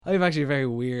I have actually a very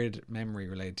weird memory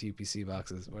related to UPC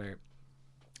boxes where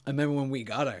I remember when we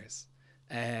got ours.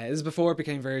 This is before it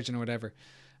became Virgin or whatever.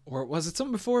 Or was it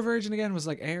something before Virgin again? Was it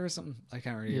like Air or something? I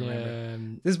can't really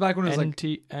remember. This is back when it was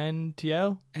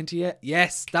NTL? NTL?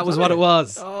 Yes, that was what it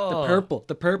was. Oh.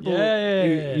 The purple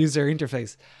user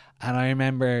interface. And I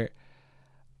remember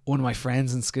one of my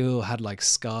friends in school had like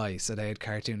Sky, so they had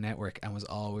Cartoon Network, and was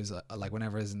always like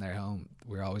whenever I was in their home,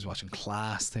 we were always watching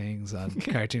class things on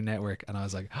Cartoon Network, and I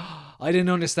was like, I didn't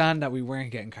understand that we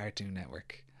weren't getting Cartoon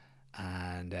Network,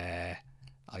 and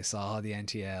I saw the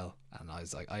NTL, and I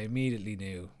was like, I immediately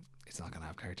knew it's not gonna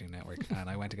have Cartoon Network,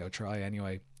 and I went to go try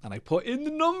anyway, and I put in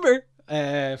the number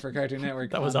for Cartoon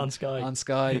Network. That was on Sky. On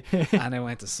Sky, and I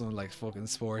went to some like fucking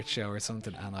sports show or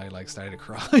something, and I like started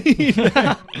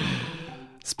crying.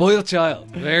 Spoiled child,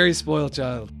 very spoiled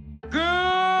child. Good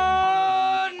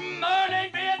morning,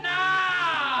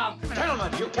 Vietnam!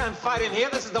 Gentlemen, you can't fight in here.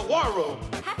 This is the war room.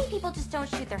 Happy people just don't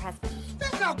shoot their husbands.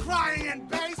 There's no crying in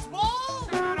baseball!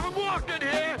 I'm walking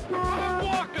here. I'm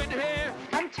walking here.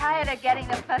 I'm tired of getting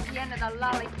the fuzzy end of the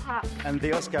lollipop. And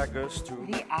the Oscar goes to...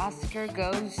 The Oscar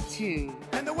goes to...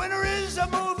 And the winner is a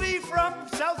movie from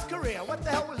South Korea. What the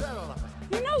hell was that all about?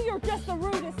 You know you're just the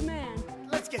rudest man.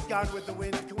 Let's get Gone with the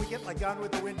Wind. Can we get like Gone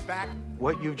with the Wind back?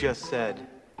 What you just said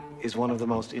is one of the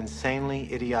most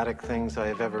insanely idiotic things I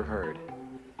have ever heard.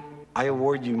 I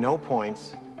award you no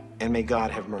points, and may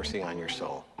God have mercy on your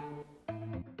soul.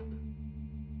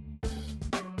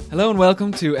 Hello and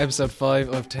welcome to episode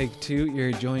 5 of Take 2.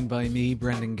 You're joined by me,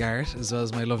 Brendan Garrett, as well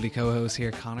as my lovely co-host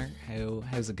here, Connor.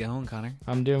 How's it going, Connor?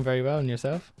 I'm doing very well, and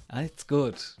yourself? It's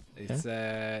good.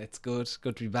 It's good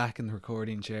to be back in the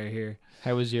recording chair here.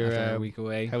 How was your week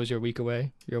away? How was your week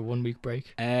away? Your 1 week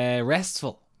break?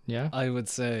 Restful. Yeah, I would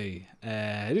say.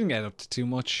 I didn't get up to too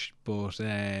much, but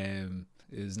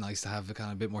it was nice to have a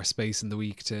kind of bit more space in the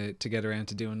week to get around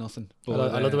to doing nothing.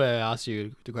 But, I love the way I asked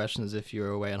you the question as if you were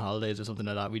away on holidays or something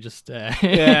like that. We just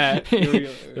there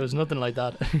was nothing like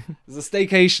that. It was a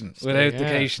staycation without the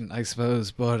cation, I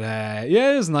suppose. But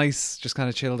it was nice. Just kind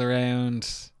of chilled around.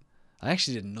 I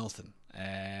actually did nothing.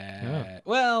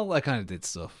 Well, I kind of did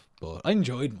stuff, but I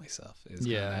enjoyed myself.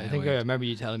 I think I remember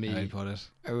you telling me I put it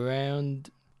around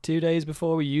 2 days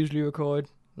before we usually record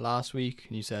last week,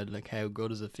 and you said like, how good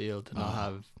does it feel to not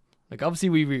have, like, obviously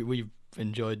we've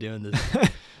enjoyed doing this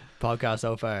podcast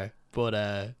so far,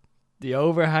 but the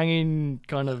overhanging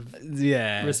kind of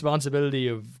responsibility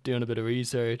of doing a bit of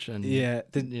research and the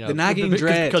nagging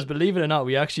dread, because believe it or not,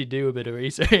 we actually do a bit of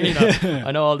research.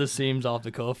 I know all this seems off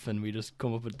the cuff and we just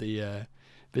come up with the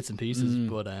bits and pieces,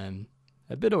 but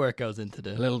a bit of work goes into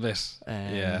the a little bit.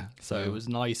 So it was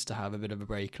nice to have a bit of a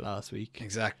break last week.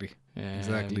 Exactly.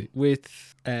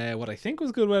 With what I think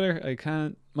was good weather.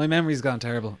 My memory's gone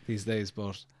terrible these days,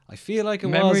 but I feel like it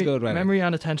was good weather. Memory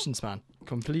and attention span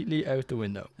completely out the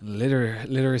window.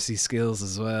 Literacy skills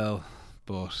as well,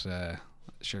 but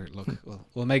sure, look,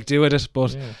 we'll make do with it.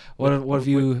 But what have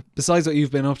you, besides what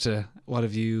you've been up to, what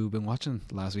have you been watching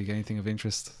last week? Anything of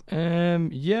interest?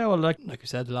 Well, like we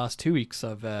said, the last 2 weeks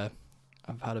I've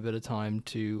had a bit of time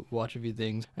to watch a few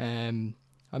things.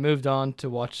 I moved on to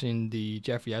watching the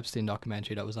Jeffrey Epstein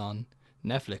documentary that was on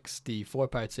Netflix, the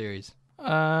 4-part series,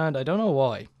 and I don't know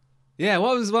why. Yeah,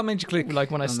 what made you click? Like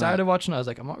when I started watching it, I was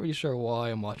like, I'm not really sure why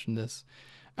I'm watching this.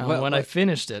 And when I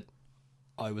finished it,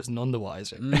 I was none the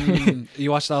wiser.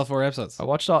 You watched all 4 episodes? I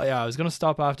watched all. Yeah, I was going to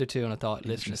stop after 2, and I thought,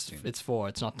 listen, it's 4,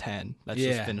 it's not 10. Let's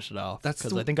just finish it off.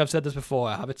 Because I think I've said this before.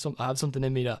 I have something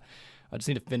in me that I just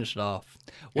need to finish it off.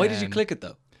 Why did you click it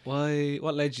though? Why?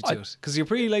 What led you to it? Because you're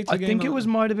pretty late to the game. I think it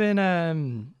might have been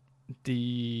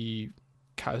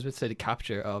I was about to say the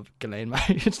capture of Ghislaine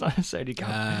Maxwell. It's not necessarily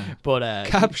capture, but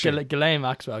capture Ghislaine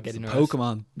Maxwell getting her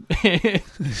Pokemon.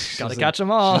 Gotta catch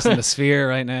them all. She's in the sphere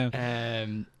right now.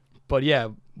 But yeah,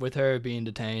 with her being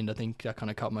detained, I think that kind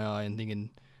of caught my eye and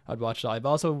thinking I'd watch that. I've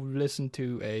also listened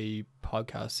to a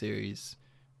podcast series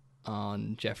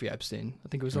on Jeffrey Epstein. I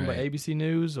think it was done by ABC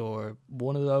News or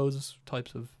one of those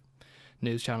types of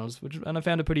news channels, and I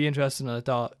found it pretty interesting, and I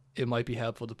thought it might be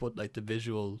helpful to put like the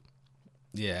visual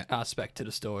aspect to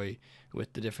the story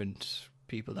with the different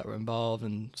people that were involved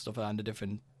and stuff, and the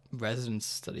different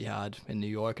residents that he had in New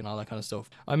York and all that kind of stuff.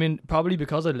 I mean, probably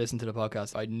because I listened to the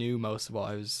podcast, I knew most of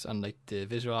what I was, and like the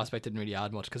visual aspect didn't really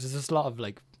add much because there's just a lot of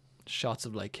like shots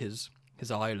of like his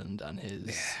island and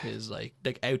his like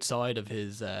outside of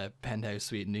his penthouse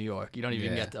suite in New York. You don't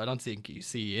even get I don't think you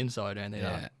see inside or anything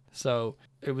like that. So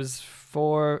it was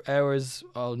 4 hours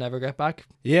I'll never get back.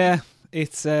 Yeah,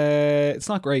 it's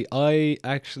not great. I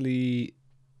actually,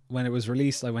 when it was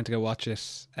released, I went to go watch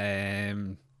it.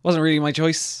 Wasn't really my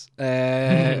choice.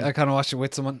 I kind of watched it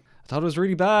with someone. I thought it was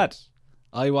really bad.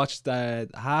 I watched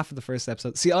half of the first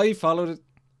episode. See, I followed it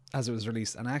as it was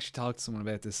released, and I actually talked to someone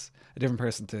about this, a different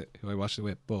person to who I watched it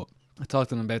with, but I talked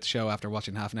to them about the show after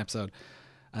watching half an episode,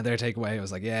 and their takeaway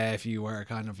was like, yeah, if you were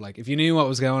kind of like, if you knew what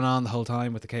was going on the whole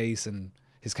time with the case and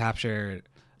his capture,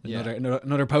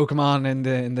 another Pokemon in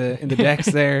the decks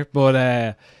there,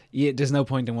 but yeah, there's no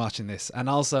point in watching this. And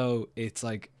also, it's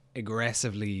like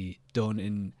aggressively done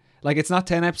in, like, it's not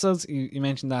 10 episodes, you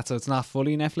mentioned that, so it's not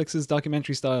fully Netflix's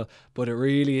documentary style, but it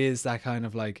really is that kind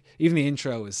of like, even the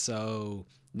intro is so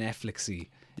Netflixy.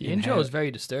 The intro is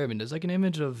very disturbing. There's like an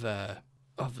image of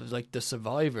like the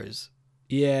survivors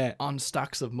on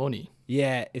stacks of money.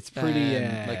 Yeah, it's pretty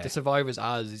like the survivors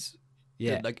as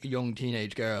like young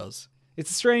teenage girls. It's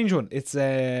a strange one. It's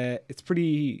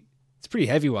pretty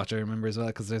heavy watch, I remember, as well,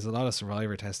 because there's a lot of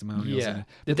survivor testimonials in it.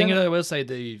 The thing that I will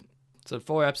say, so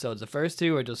 4 episodes, the first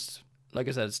 2 are just, like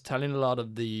I said, it's telling a lot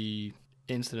of the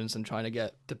incidents and trying to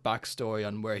get the backstory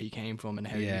on where he came from and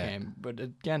how he came. But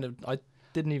again, I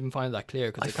didn't even find that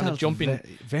clear because they're kind of jumping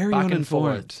very back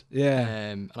uninformed. And forth. Yeah.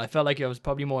 And I felt like I was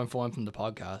probably more informed from the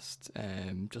podcast,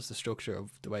 just the structure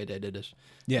of the way they did it.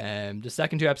 Yeah. The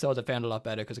second 2 episodes I found a lot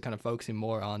better because they're kind of focusing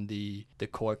more on the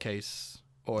court case,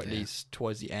 or at least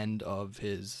towards the end of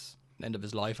his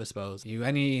life, I suppose. You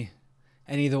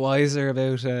any the wiser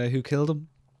about who killed him?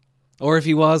 Or if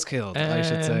he was killed, I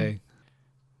should say.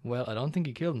 Well, I don't think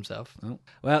he killed himself. Oh.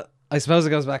 Well, I suppose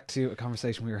it goes back to a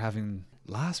conversation we were having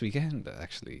last weekend,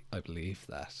 actually. I believe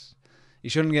that you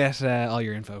shouldn't get all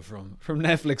your info from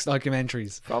Netflix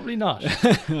documentaries. Probably not.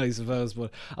 I suppose,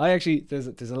 but I actually there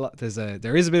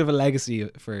is a bit of a legacy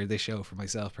for this show for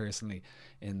myself personally,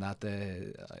 in that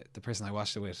the person I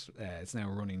watched it with, it's now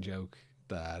a running joke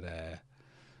that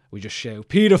we just shout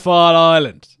Pedophile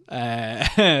Island,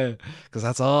 because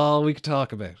that's all we could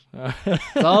talk about.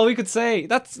 That's all we could say.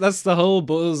 That's the whole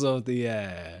buzz of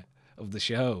the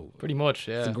show. Pretty much,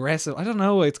 yeah. It's aggressive. I don't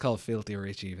know why it's called Filthy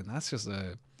Rich even. That's just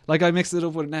like, I mixed it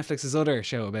up with Netflix's other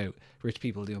show about rich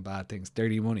people doing bad things,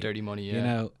 Dirty Money. Dirty Money, yeah. You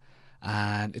know,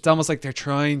 and it's almost like they're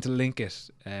trying to link it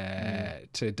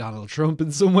to Donald Trump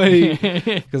in some way,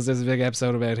 because there's a big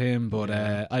episode about him. But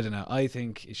I don't know. I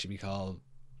think it should be called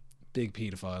Big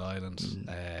Pedophile Island,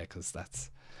 because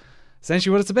that's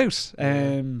essentially what it's about.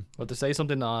 Well, to say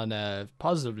something on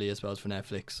positively, I suppose, for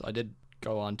Netflix, I did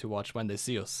go on to watch When They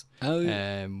See Us.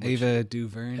 Ava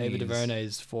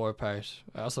DuVernay's 4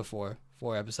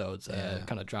 episodes,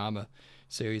 kind of drama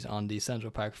series on the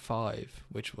Central Park 5,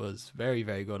 which was very,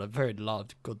 very good. I've heard a lot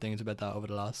of good things about that over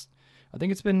the last, I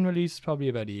think it's been released probably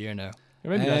about a year now.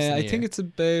 Maybe less than a year. I think it's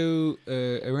about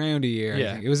around a year.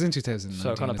 Yeah. I think. It was in 2019.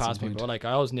 So it kind of passed me, but like,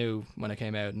 I always knew when it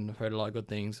came out and I've heard a lot of good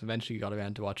things. Eventually got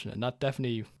around to watching it, and that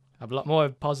definitely, I have a lot more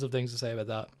positive things to say about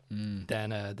that than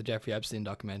the Jeffrey Epstein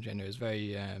documentary. And it was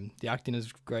very, the acting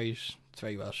is great. It's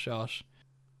very well shot.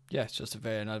 Yeah, it's just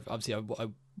and obviously I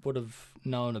would have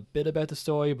known a bit about the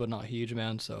story, but not a huge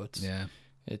amount. So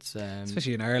it's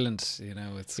especially in Ireland, you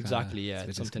know, it's exactly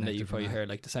it's something that you've probably heard.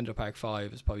 Like the Central Park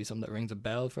 5 is probably something that rings a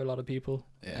bell for a lot of people.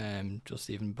 Just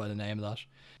even by the name of that.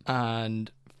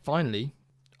 And finally,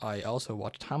 I also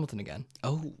watched Hamilton again.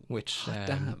 Oh, which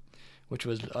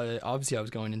was obviously I was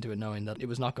going into it knowing that it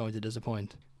was not going to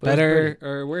disappoint. But better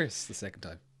or worse the second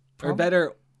time, or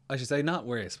better, I should say, not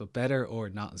worse, but better or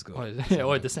not as good,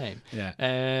 or the same.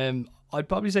 Yeah. I'd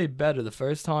probably say better. The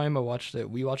first time I watched it,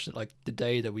 we watched it like the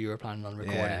day that we were planning on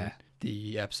recording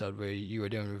the episode where you were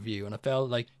doing a review, and I felt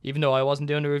like, even though I wasn't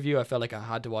doing the review, I felt like I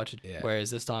had to watch it. Whereas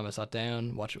this time I sat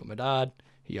down, watched it with my dad.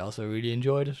 He also really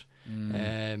enjoyed it,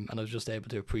 and I was just able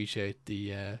to appreciate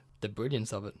the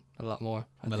brilliance of it a lot more.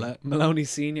 Maloney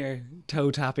Senior toe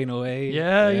tapping away.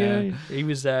 Yeah. He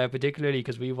was particularly,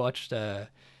 because we watched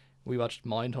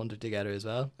Mindhunter together as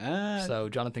well. So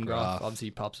Jonathan Groff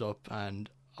obviously pops up, and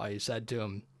I said to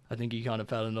him, I think he kind of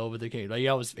fell in love with the King. Like, he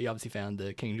obviously found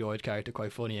the King George character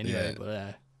quite funny anyway,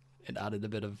 but it added a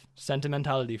bit of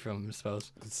sentimentality from him, I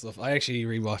suppose. Good stuff. I actually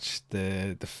rewatched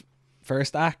the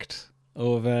first act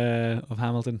of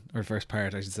Hamilton, or first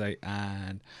part, I should say,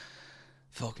 and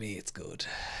fuck me, it's good.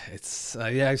 It's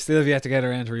I still have yet to get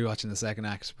around to rewatching the second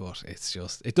act, but it's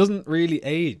just, it doesn't really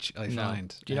age, I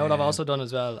find. Do you know what I've also done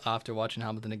as well after watching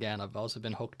Hamilton again? I've also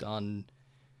been hooked on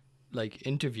like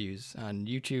interviews and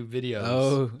YouTube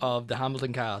videos of the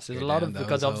Hamilton cast. There's a lot of,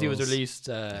 because obviously it was released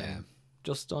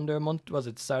just under a month, was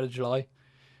it start of July,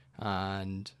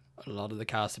 and a lot of the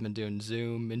cast have been doing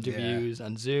Zoom interviews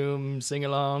and Zoom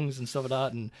sing-alongs and stuff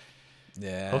like that, and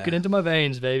hooking into my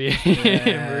veins, baby.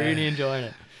 I'm really enjoying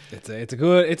it. It's a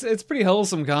good, it's pretty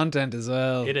wholesome content as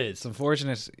well. It is. It's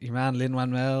unfortunate your man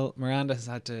Lin-Manuel Miranda has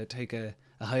had to take a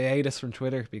hiatus from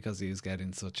Twitter because he was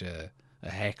getting such a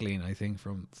heckling, I think,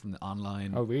 from the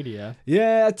online. Oh, really? Yeah.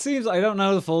 Yeah, it seems. I don't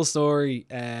know the full story.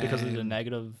 Because of the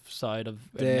negative side of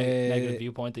the negative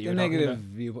viewpoint that you're talking about.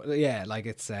 Viewpoint. Yeah, like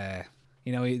it's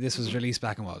this was released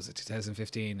back in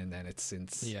 2015, and then it's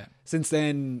since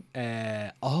then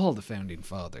all the founding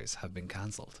fathers have been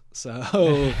cancelled. So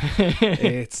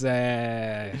it's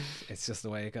just the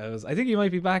way it goes. I think he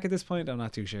might be back at this point. I'm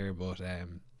not too sure, but yeah,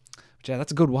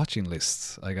 that's a good watching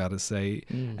list, I gotta say.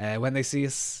 When They See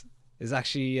Us is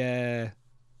actually kind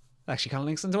of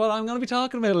links into what I'm going to be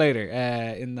talking about later.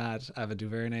 In that Ava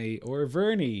DuVernay or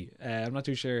Verney, I'm not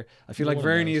too sure. I feel like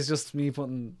Verney is just me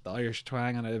putting the Irish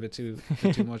twang on it a bit too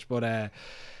much. But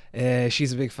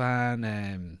she's a big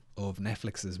fan of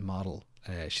Netflix's Model.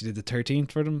 She did the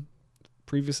 13th for them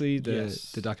previously,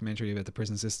 the documentary about the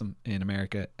prison system in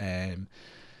America.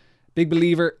 Big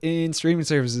believer in streaming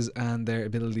services and their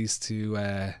abilities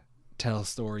to tell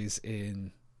stories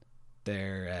in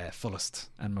their fullest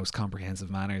and most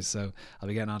comprehensive manners. So I'll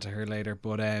be getting on to her later.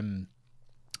 But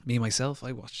me myself,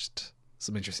 I watched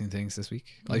some interesting things this week.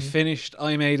 I finished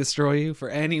I May Destroy You. For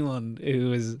anyone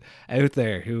who is out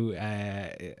there who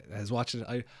has watched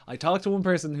it, I talked to one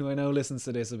person who I know listens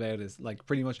to this about it, like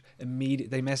pretty much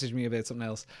immediate. They messaged me about something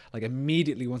else like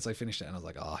immediately once I finished it, and I was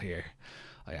like, oh, here,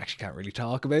 I actually can't really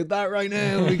talk about that right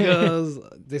now because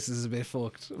this is a bit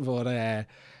fucked, but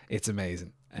it's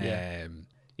amazing.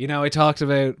 I talked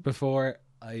about before,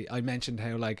 I mentioned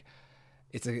how like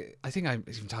I think I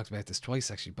even talked about this twice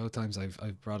actually, both times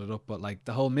I've brought it up, but like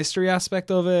the whole mystery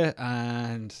aspect of it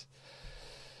and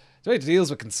the way it deals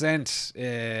with consent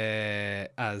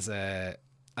as an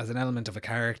element of a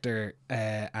character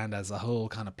and as a whole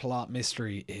kind of plot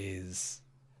mystery is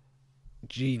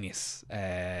genius,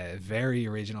 very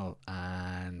original,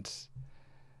 and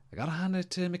I gotta hand it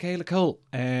to Michaela Cole.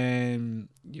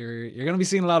 You're gonna be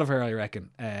seeing a lot of her, I reckon,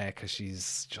 because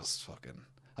she's just fucking,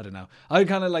 I don't know. I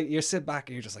kind of like, you sit back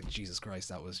and you're just like, Jesus Christ,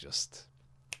 that was just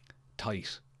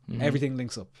tight. Everything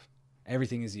links up,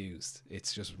 everything is used.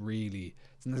 It's just really,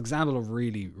 it's an example of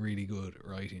really, really good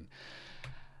writing.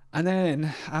 And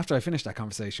then after I finished that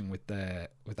conversation with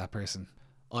that person,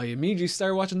 I immediately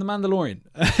started watching The Mandalorian.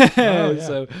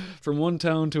 So from one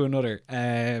tone to another.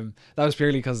 That was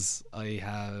purely because I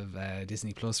have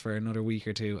Disney Plus for another week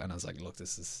or two, and I was like, look,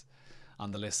 this is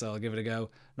on the list, so I'll give it a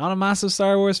go. Not a massive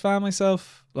Star Wars fan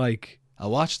myself. Like,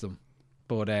 I'll watch them,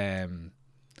 but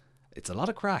it's a lot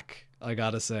of crack, I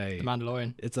gotta say. The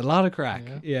Mandalorian. It's a lot of crack.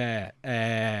 Yeah.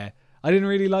 I didn't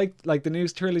really like the new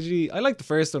trilogy. I liked the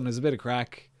first one. There's a bit of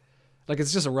crack. Like,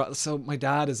 it's just so my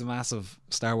dad is a massive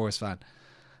Star Wars fan.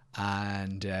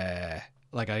 And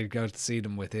like I'd go to see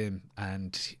them with him,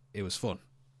 and it was fun.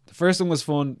 The first one was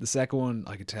fun. The second one,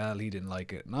 I could tell he didn't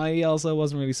like it, and I also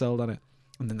wasn't really sold on it.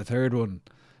 And then the third one,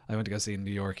 I went to go see in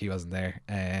New York. He wasn't there,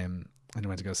 and I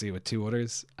went to go see it with two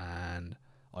others, and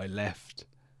I left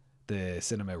the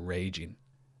cinema raging.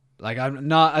 Like, I'm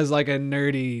not as like a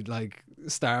nerdy like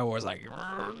Star Wars, like,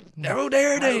 no,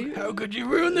 how could you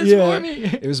ruin this for me?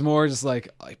 It was more just like,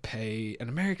 I pay, and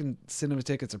American cinema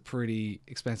tickets are pretty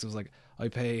expensive. It was like, I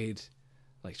paid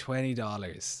like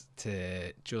 $20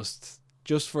 to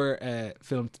just for a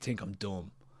film to think I'm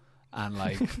dumb. And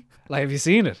like have you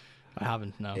seen it? I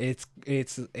haven't, no. It's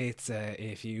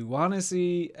if you want to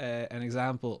see an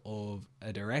example of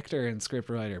a director and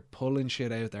scriptwriter pulling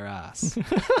shit out their ass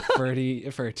for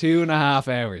 2.5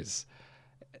 hours,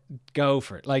 go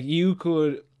for it. Like, you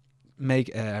could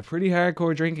make a pretty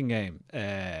hardcore drinking game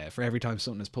for every time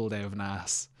something is pulled out of an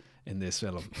ass in this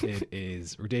film. It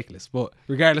is ridiculous. But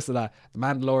regardless of that, The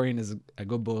Mandalorian is a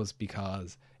good buzz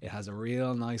because it has a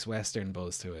real nice Western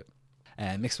buzz to it,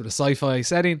 mixed with a sci-fi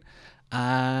setting,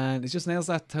 and it just nails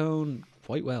that tone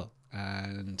quite well.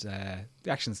 And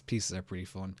the action pieces are pretty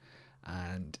fun.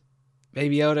 And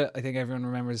Baby Yoda, I think everyone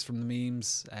remembers from the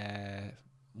memes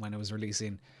when it was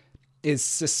releasing, is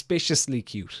suspiciously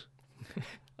cute.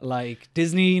 Like,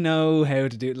 Disney know how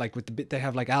to do it. Like, they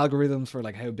have like algorithms for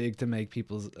like how big to make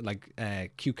people's like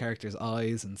cute characters'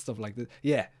 eyes and stuff like that.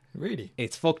 Yeah, really,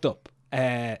 it's fucked up.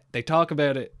 They talk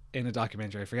about it in a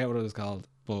documentary. I forget what it was called,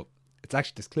 but it's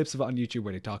actually, there's clips of it on YouTube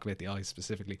where they talk about the eyes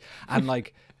specifically, and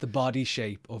like the body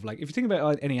shape of, like, if you think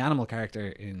about any animal character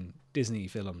in Disney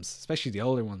films, especially the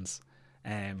older ones,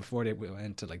 before they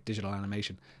went to like digital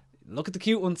animation, look at the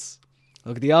cute ones,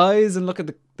 look at the eyes, and look at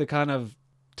the kind of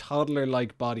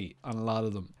toddler-like body on a lot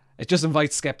of them. It just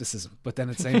invites skepticism, but then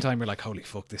at the same time you're like, holy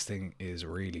fuck, this thing is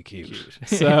really cute.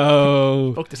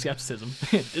 So fuck the skepticism.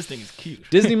 This thing is cute.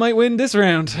 Disney might win this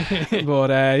round.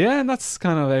 But yeah, and that's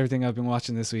kind of everything I've been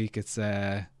watching this week. It's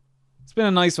It's been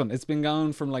a nice one. It's been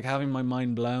going from like having my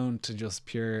mind blown to just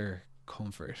pure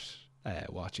comfort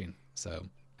watching. So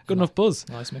good enough buzz.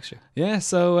 Nice mixture. Yeah,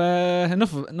 so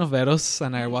enough about us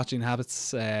and our watching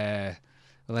habits.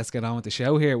 Let's get on with the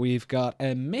show here. We've got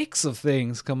a mix of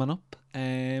things coming up.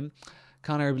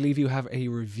 Connor, I believe you have a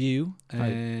review.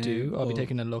 I do. I'll be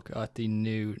taking a look at the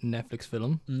new Netflix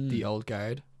film, The Old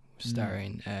Guard,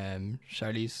 starring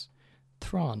Charlize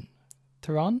Theron.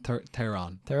 Theron?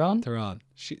 Charlize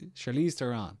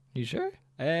Theron. You sure?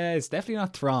 It's definitely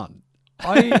not Theron.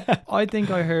 I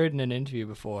think I heard in an interview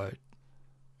before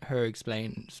her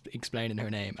explaining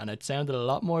her name, and it sounded a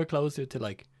lot more closer to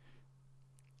like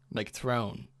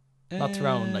throne, not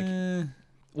throne. Like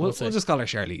we'll just call her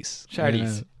Charlize.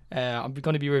 Charlize. I'm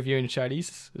going to be reviewing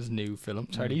Charlize's new film.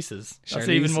 Charlize's. That's Charlize.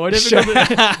 even more difficult.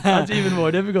 That's even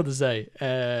more difficult to say.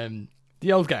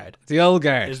 The Old Guard. The Old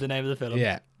Guard is the name of the film.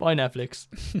 Yeah. By Netflix.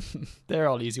 They're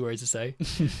all easy words to say.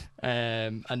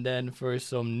 And then for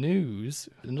some news,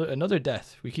 another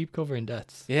death. We keep covering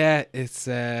deaths. Yeah, it's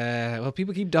well,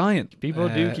 people keep dying. People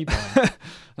do keep dying.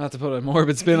 Not to put a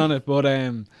morbid spin on it, but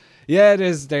yeah,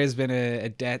 there's been a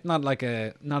death, not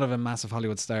of a massive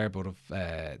Hollywood star, but of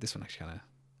this one actually kind of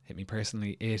hit me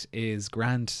personally. It is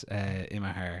Grant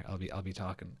Imahara. I'll be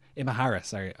talking Imahara.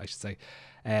 Sorry, I should say.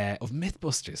 Of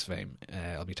Mythbusters fame.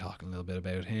 I'll be talking a little bit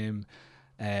about him.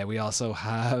 We also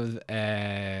have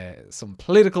some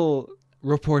political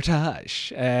reportage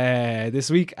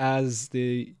this week as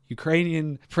the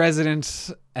Ukrainian president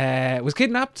was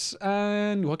kidnapped,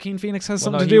 and Joaquin Phoenix has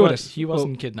something to do with it. He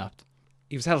wasn't kidnapped.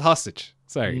 He was held hostage.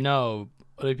 Sorry. No,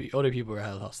 other people were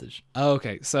held hostage.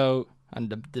 Okay, so... And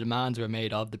the demands were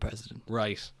made of the president.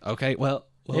 Right. Okay, well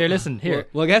here, listen, here.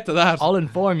 We'll get to that. I'll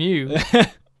inform you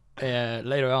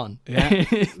later on. Yeah.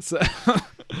 So,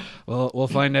 we'll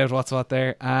find out what's what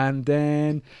there. And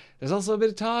then there's also a bit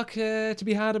of talk to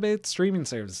be had about streaming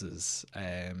services.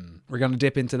 We're going to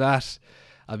dip into that.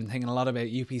 I've been thinking a lot about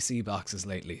UPC boxes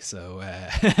lately, so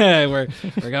we're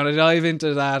going to dive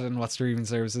into that and what streaming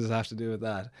services have to do with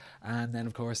that. And then,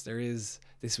 of course, there is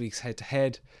this week's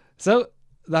head-to-head. So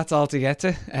that's all to get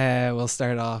to. We'll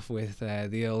start off with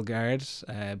The Old Guard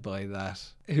by that.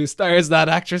 Who stars that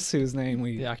actress whose name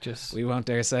we won't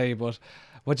dare say, but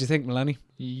what do you think, Melanie?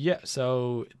 Yeah,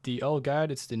 so The Old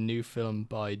Guard, it's the new film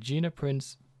by Gina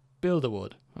Prince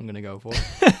Bilderwood. I'm going to go for.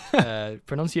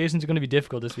 Pronunciations are going to be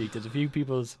difficult this week. There's a few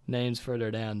people's names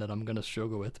further down that I'm going to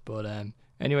struggle with. But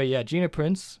anyway, yeah, Gina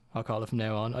Prince, I'll call her from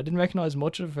now on. I didn't recognise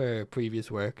much of her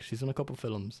previous work. She's done a couple of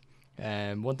films.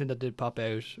 One thing that did pop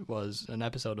out was an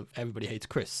episode of Everybody Hates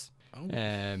Chris,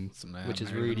 which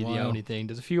is really the only thing.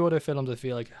 There's a few other films I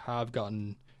feel like have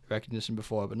gotten recognition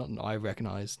before, but nothing I've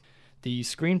recognised. The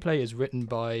screenplay is written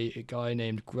by a guy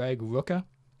named Greg Rucka.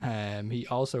 He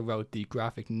also wrote the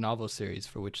graphic novel series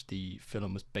for which the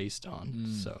film was based on,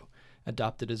 so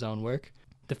adapted his own work.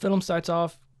 The film starts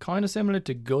off kind of similar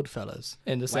to Goodfellas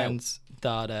in the sense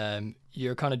that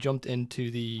you're kind of jumped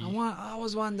into the... I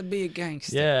always wanted to be a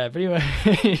gangster. Yeah, but anyway,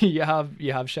 you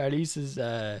have Charlize's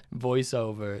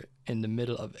voiceover in the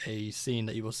middle of a scene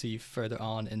that you will see further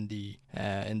on in the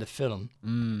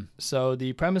film. So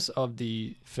the premise of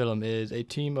the film is a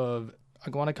team of, I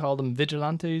want to call them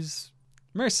vigilantes.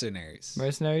 Mercenaries,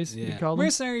 yeah. You call them?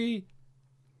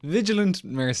 Vigilant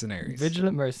mercenaries.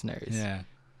 Yeah.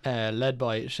 Led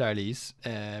by Charlize.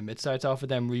 It starts off with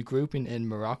them regrouping in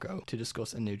Morocco to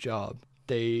discuss a new job.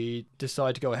 They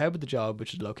decide to go ahead with the job,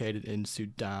 which is located in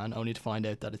Sudan, only to find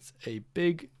out that it's a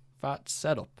big fat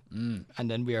setup. And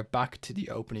then we are back to the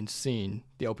opening scene.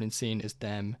 The opening scene is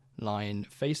them lying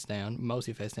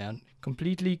mostly face down,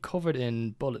 completely covered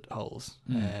in bullet holes.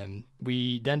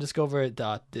 We then discover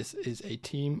that this is a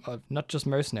team of not just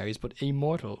mercenaries, but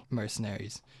immortal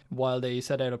mercenaries. While they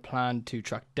set out a plan to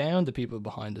track down the people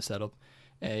behind the setup,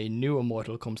 a new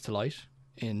immortal comes to light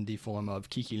in the form of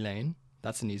Kiki Lane.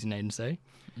 That's an easy name to say.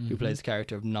 Who plays the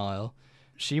character of Nile.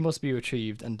 She must be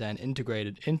retrieved and then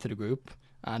integrated into the group.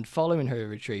 And following her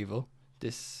retrieval,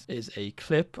 this is a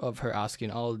clip of her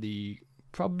asking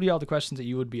probably all the questions that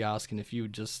you would be asking if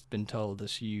you'd just been told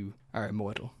that you are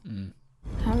immortal.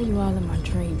 How are you all in my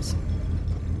dreams?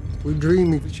 We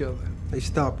dream of each other. They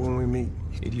stop when we meet.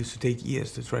 It used to take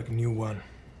years to track a new one.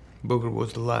 Booker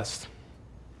was the last.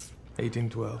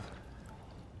 1812.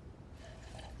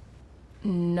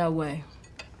 No way.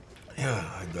 Yeah,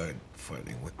 I died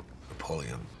fighting with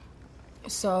Napoleon.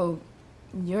 So,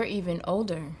 you're even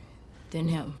older than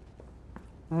him.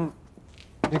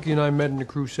 Nicky and I met in the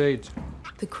Crusades.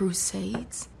 The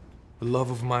Crusades? The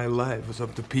love of my life was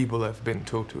of the people I've been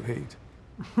taught to hate.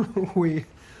 We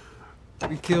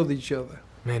killed each other.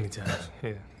 Many times,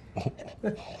 yeah.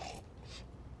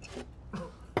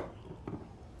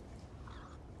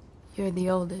 You're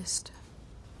the oldest.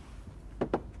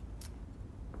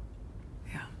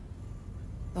 Yeah.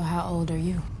 So how old are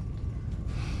you?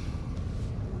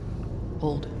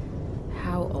 Old.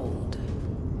 How old?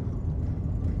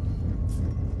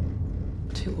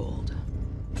 Too old.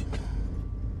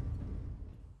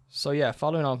 So yeah,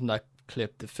 following on from that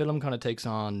clip, the film kind of takes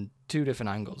on two different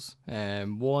angles.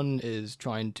 One is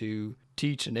trying to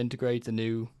teach and integrate the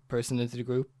new person into the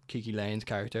group, Kiki Lane's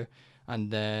character,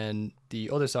 and then the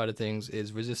other side of things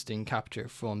is resisting capture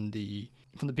from the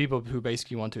people who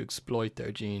basically want to exploit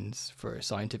their genes for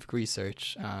scientific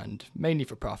research and mainly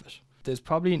for profit. There's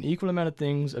probably an equal amount of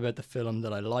things about the film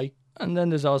that I like, and then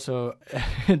there's also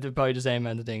probably the same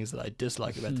amount of things that I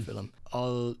dislike about the film.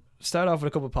 I'll start off with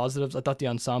a couple of positives. I thought the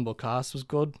ensemble cast was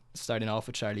good, starting off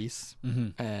with Charlize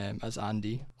as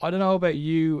Andy. I don't know about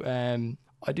you,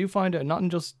 I do find it, not in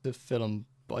just the film,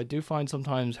 but I do find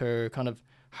sometimes her kind of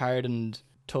hardened,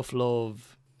 tough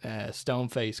love,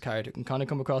 stone-faced character can kind of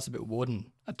come across a bit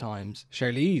wooden at times.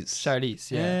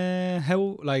 Charlize, yeah.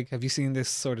 How, like, have you seen this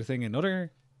sort of thing in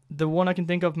other? The one I can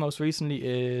think of most recently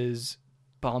is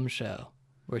Bombshell,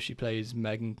 where she plays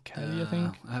Megyn Kelly, I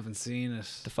think. I haven't seen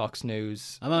it. The Fox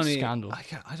News Scandal. scandal.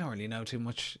 I don't really know too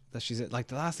much that she's like.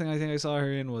 The last thing I think I saw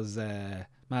her in was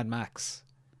Mad Max.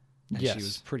 And yes, she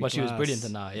was pretty. She was brilliant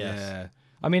in that. Yes. Yeah.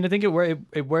 I mean, I think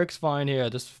it works fine here. I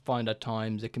just find at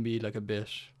times it can be like a bit.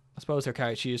 I suppose her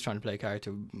character, she is trying to play a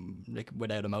character like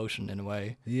without emotion in a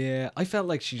way. Yeah, I felt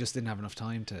like she just didn't have enough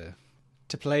time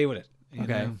to play with it. You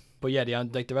know? But yeah,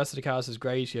 the rest of the cast is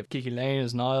great. You have Kiki Lane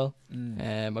as Niall.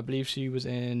 I believe she was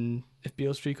in If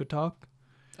Beale Street Could Talk.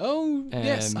 Oh,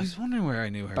 yes. I was wondering where I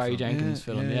knew her Barry from. Jenkins'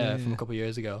 film, from a couple of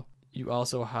years ago. You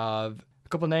also have a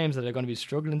couple of names that are going to be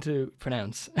struggling to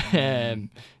pronounce.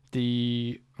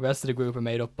 The rest of the group are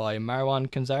made up by Marwan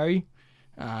Kenzari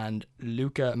and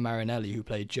Luca Marinelli, who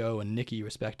played Joe and Nikki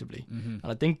respectively. And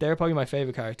I think they're probably my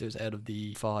favourite characters out of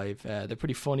the five. They're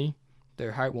pretty funny.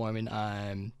 They're heartwarming.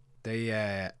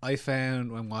 I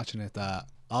found when watching it that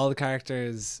all the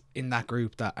characters in that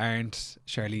group that aren't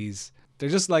Charlize, they're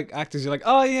just like actors. You're like,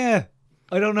 oh yeah,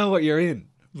 I don't know what you're in,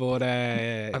 but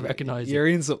I recognise you're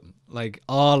in something. Like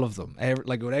all of them,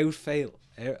 like without fail,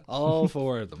 all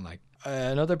four of them. Like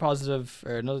another positive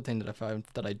or another thing that I found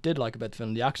that I did like about the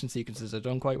film, the action sequences are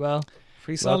done quite well.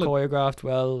 Pretty solid, well choreographed,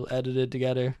 well edited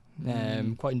together,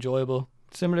 quite enjoyable.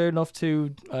 Similar enough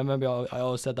to, I remember I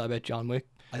always said that about John Wick.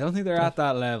 I don't think they're at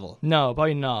that level. No,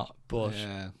 probably not. But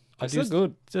it's still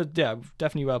good. Yeah,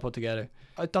 definitely well put together.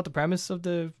 I thought the premise of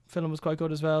the film was quite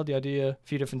good as well. The idea, a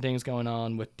few different things going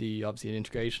on with the obviously the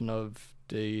integration of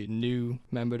the new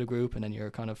member of the group, and then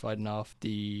you're kind of fighting off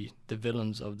the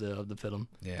villains of the film.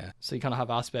 Yeah. So you kind of have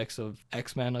aspects of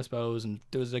X-Men, I suppose, and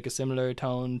there was like a similar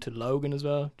tone to Logan as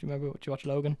well. Do you remember? Did you watch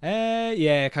Logan?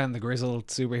 Yeah, kind of the grizzled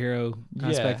superhero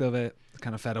aspect of it.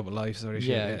 Kind of fed up with life sort of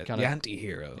shit. Yeah, the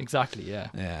anti-hero. Exactly. Yeah.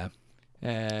 Yeah.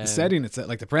 The setting, it's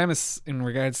like the premise in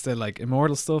regards to like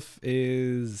immortal stuff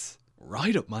is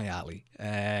right up my alley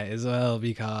as well,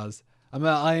 because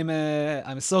I'm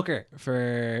a sucker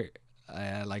for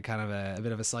like kind of a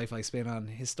bit of a sci-fi spin on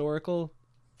historical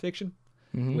fiction,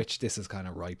 which this is kind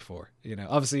of ripe for. You know,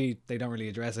 obviously they don't really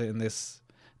address it in this,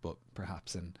 but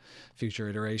perhaps in future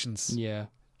iterations. Yeah.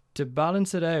 To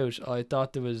balance it out, I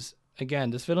thought there was,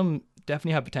 again, this film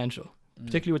definitely had potential,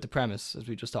 particularly with the premise, as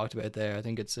we just talked about there. I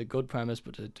think it's a good premise,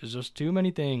 but there's just too many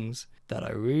things that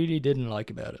I really didn't like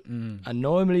about it. And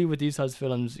normally with these types of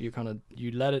films,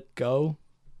 you let it go,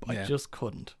 but I just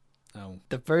couldn't. Oh.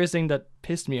 The first thing that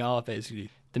pissed me off, basically,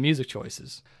 the music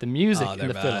choices. The music in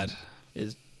the film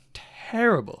is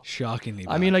terrible. Shockingly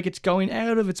bad. I mean, like, it's going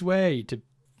out of its way to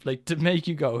make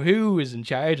you go, who is in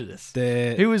charge of this?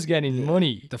 Who is getting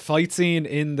money? The fight scene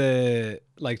in the,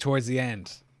 like, towards the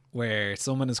end, where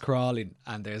someone is crawling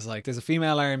and there's a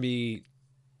female R&B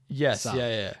song.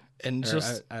 And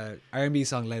just a R&B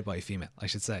song led by a female, I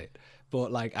should say.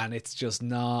 But like, and it's just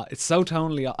not, it's so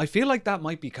tonally, I feel like that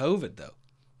might be COVID though.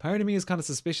 Part of me is kind of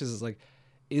suspicious. It's like,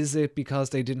 is it because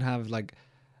they didn't have like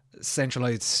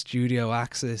centralized studio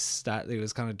access, that it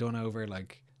was kind of done over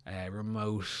like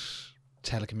remote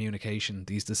telecommunication,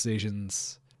 these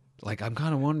decisions? Like, I'm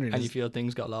kind of wondering. And you feel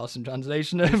things got lost in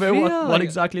translation about what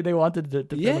exactly they wanted to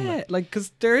film. Yeah, like,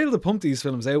 because they're able to pump these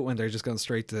films out when they're just going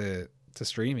straight to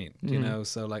streaming, you know?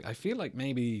 So, like, I feel like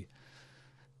maybe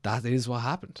that is what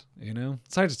happened, you know?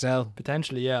 It's hard to tell.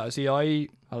 Potentially, yeah. See, I'll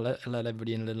let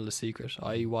everybody in a little secret.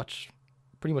 I watch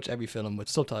pretty much every film with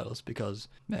subtitles because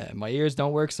my ears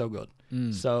don't work so good.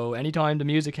 So anytime the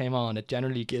music came on, it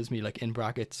generally gives me, like, in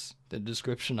brackets, the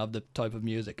description of the type of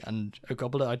music. And a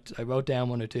couple I wrote down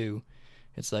one or two.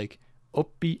 It's like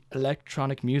upbeat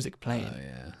electronic music playing. Oh,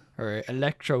 yeah. or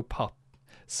electro pop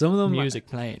some of them music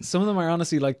playing. Some of them are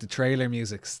honestly like the trailer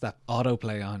musics that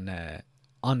autoplay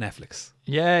on Netflix.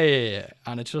 Yeah.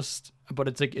 And it's just, but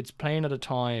it's like it's playing at a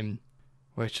time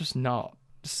where it's just not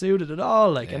suited at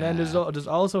all. Like, and then there's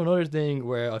also another thing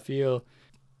where I feel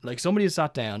like somebody has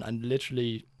sat down and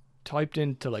literally typed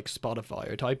into like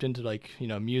Spotify or typed into like, you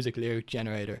know, music lyric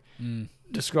generator,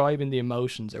 describing the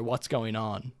emotions or what's going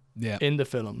on in the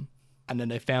film, and then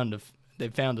they found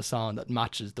a song that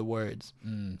matches the words.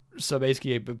 So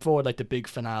basically, before like the big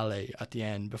finale at the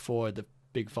end, before the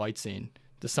big fight scene,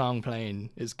 the song playing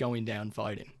is "Going Down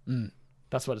Fighting."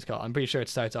 That's what it's called. I'm pretty sure it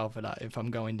starts off with that. If I'm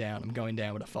going down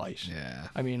with a fight. Yeah.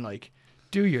 I mean, like,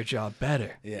 do your job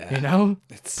better. Yeah. You know,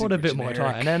 put a bit more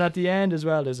time. And then at the end as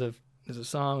well, there's a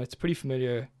song. It's pretty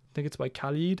familiar. I think it's by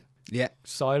Khalid. Yeah.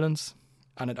 Silence.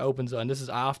 And it opens, and this is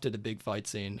after the big fight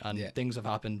scene, and things have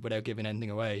happened without giving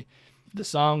anything away. The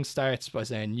song starts by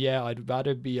saying, "Yeah, I'd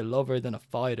rather be a lover than a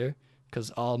fighter, because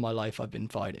all my life I've been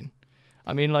fighting."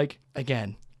 I mean, like,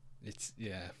 again, it's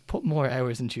put more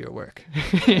hours into your work.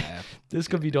 This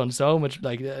could be done so much.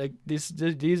 Like these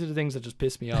are the things that just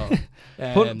piss me off.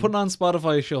 Put it on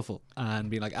Spotify Shuffle and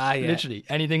be like, literally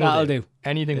anything that'll will do.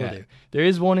 Anything will do. There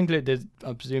is one include.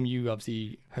 I presume you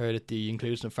obviously heard it. The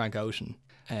inclusion of Frank Ocean.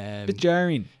 Bit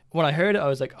jarring. When I heard it, I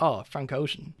was like, "Oh, Frank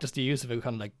Ocean." Just the use of it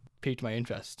kind of like piqued my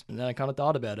interest, and then I kind of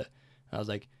thought about it, and I was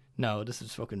like, "No, this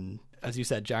is fucking," as you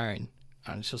said, jarring,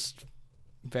 and it's just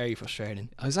very frustrating.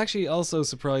 I was actually also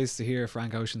surprised to hear a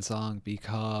Frank Ocean song,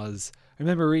 because I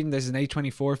remember reading there's an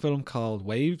A24 film called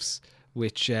Waves,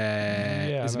 which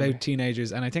is about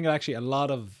teenagers, and I think actually a lot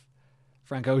of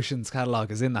Frank Ocean's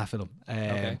catalogue is in that film.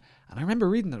 And I remember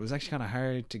reading that it was actually kind of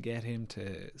hard to get him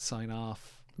to sign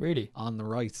off. Really? On the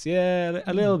rights. Yeah,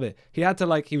 a little bit. He had to,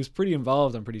 like, he was pretty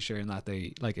involved, I'm pretty sure, in that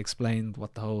they, like, explained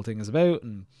what the whole thing is about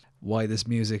and why this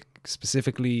music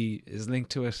specifically is linked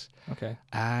to it. Okay.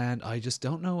 And I just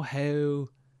don't know how...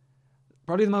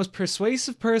 Probably the most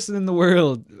persuasive person in the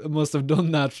world must have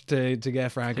done that to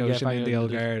get Frank Ocean in the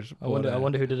old guard. I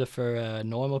wonder who did it for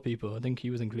Normal People. I think he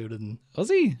was included in... Was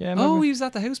he? Yeah. Oh, he was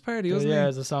at the house party, wasn't he? Yeah,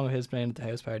 there's a song of his playing at the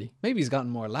house party. Maybe he's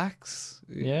gotten more lax.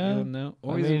 Yeah. I don't know.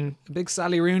 Or he's a big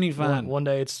Sally Rooney fan. One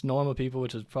day it's Normal People,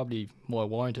 which is probably more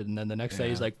warranted, and then the next day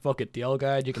he's like, "Fuck it, the old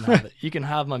guard, you can have it. You can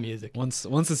have my music." Once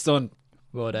it's done,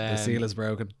 but the seal is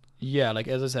broken. Yeah, like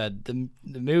as I said, the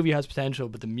movie has potential,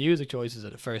 but the music choices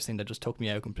are the first thing that just took me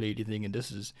out completely. Thinking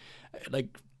this is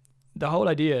like the whole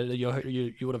idea that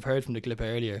you would have heard from the clip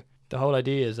earlier. The whole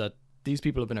idea is that these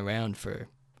people have been around for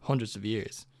hundreds of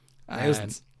years,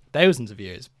 thousands of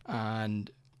years, and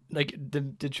like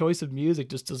the choice of music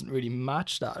just doesn't really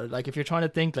match that. Like if you're trying to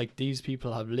think like these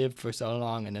people have lived for so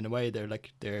long, and in a way they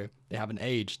have an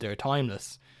age, they're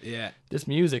timeless. Yeah, this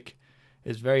music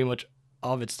is very much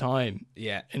of its time,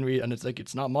 and it's like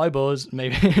it's not my buzz.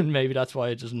 Maybe that's why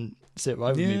it doesn't sit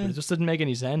right with me. But it just didn't make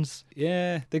any sense.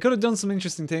 Yeah, they could have done some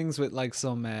interesting things with like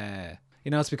some.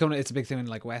 It's a big thing in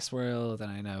like Westworld,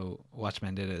 and I know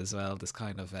Watchmen did it as well. This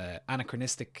kind of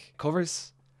anachronistic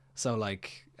covers, so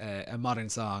like a modern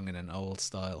song in an old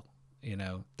style. You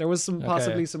know, there was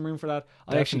possibly some room for that.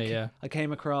 I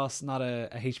came across not a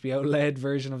HBO led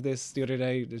version of this the other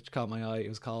day, which caught my eye. It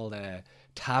was called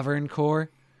Tavern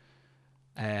Core.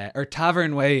 Or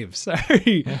Tavern Wave,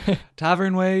 sorry.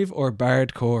 Tavern Wave or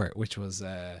Bard Core, which was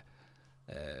a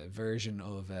version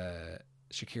of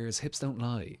Shakira's Hips Don't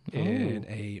Lie in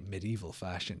a medieval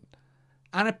fashion.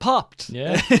 And it popped.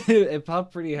 Yeah. It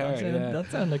popped pretty hard. That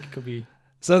sounded like it could be...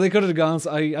 So they could have gone...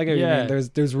 So I get what you mean.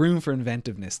 There's room for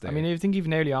inventiveness there. I mean, I think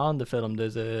even early on in the film,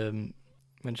 there's when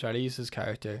Charlize's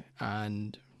character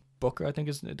and Booker, I think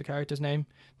is the character's name,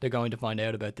 they're going to find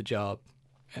out about the job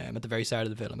at the very start of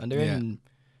the film, and they're in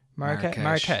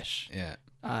Marrakesh. Yeah,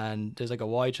 and there's like a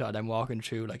wide shot of them walking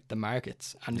through like the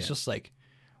markets, and it's just like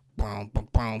that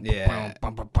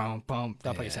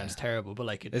probably sounds terrible, but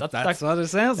like that's what it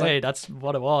sounds like. Hey, that's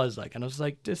what it was like, and I was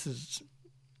like, this is,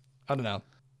 I don't know.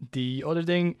 The other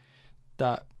thing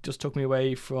that just took me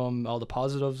away from all the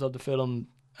positives of the film,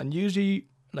 and usually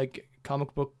like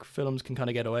comic book films can kind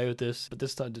of get away with this, but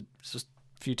this time it's just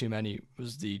a few too many,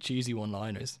 was the cheesy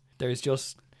one-liners. There's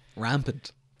just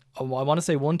rampant. I want to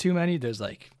say one too many. There's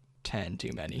like 10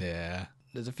 too many. Yeah.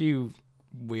 There's a few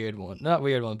weird ones, not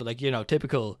weird ones, but like, you know,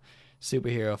 typical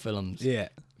superhero films. Yeah.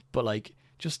 But like,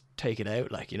 just take it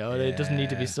out. Like, you know, it doesn't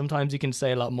need to be. Sometimes you can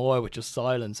say a lot more with just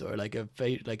silence or like a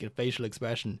facial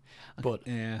expression. But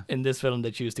in this film,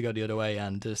 they choose to go the other way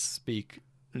and just speak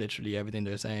literally everything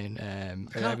they're saying,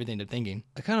 or everything they're thinking.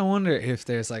 I kind of wonder if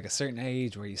there's like a certain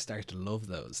age where you start to love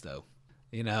those, though.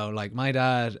 You know, like my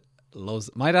dad,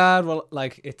 well,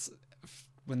 like it's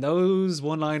when those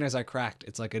one-liners are cracked,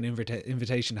 it's like an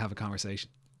invitation to have a conversation.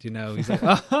 Do you know? He's like,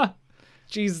 oh,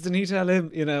 Jesus, didn't he tell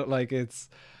him? You know, like it's.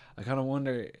 I kind of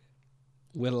wonder,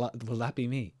 will that be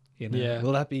me? You know, Yeah.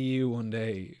 Will that be you one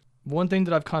day? One thing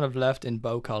that I've kind of left in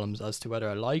both columns as to whether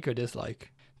I like or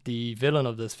dislike the villain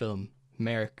of this film,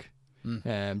 Merrick,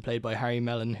 played by Harry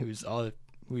Mellon, who's all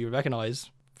we recognise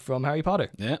from Harry Potter.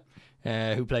 Yeah.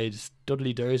 Who plays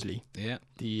Dudley Dursley. Yeah.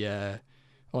 The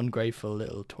ungrateful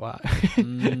little twat.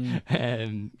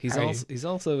 He's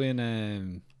also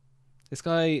in. This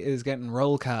guy is getting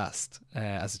role cast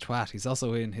as a twat. He's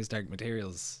also in His Dark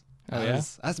Materials.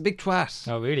 As a big twat.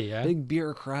 Oh, really? Yeah. Big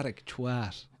bureaucratic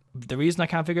twat. The reason I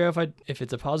can't figure out if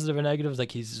it's a positive or negative is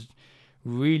like he's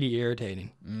really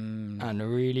irritating and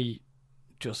really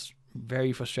just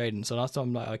very frustrating. So that's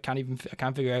something I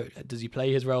can't figure out. Does he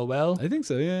play his role well? I think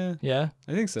so. Yeah. Yeah.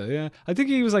 I think so. Yeah. I think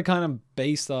he was like kind of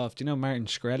based off. Do you know Martin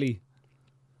Shkreli?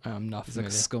 I'm not He's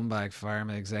familiar. like a scumbag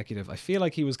pharma executive. I feel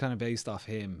like he was kind of based off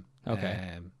him.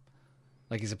 Okay.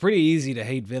 Like he's a pretty easy to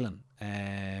hate villain.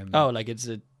 Like it's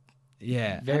a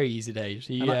very easy to hate.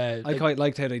 I quite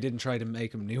liked how they didn't try to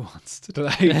make him nuanced,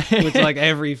 like, which like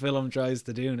every film tries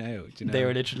to do now. Do you know? They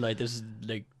were literally like,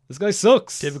 this guy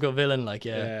sucks. Typical villain, like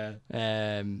the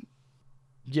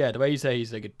way you say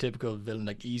he's like a typical villain,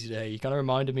 like easy to hate. He kind of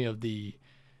reminded me of I'm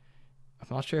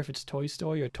not sure if it's Toy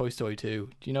Story or Toy Story 2.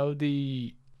 Do you know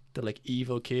the like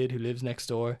evil kid who lives next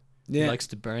door? Yeah. He likes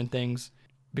to burn things.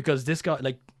 Because this guy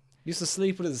like used to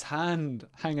sleep with his hand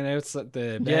hanging outside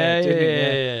the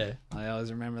bed. Yeah. I always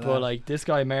remember that. But like this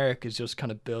guy Merrick is just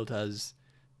kind of built as,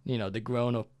 you know, the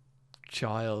grown-up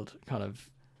child kind of.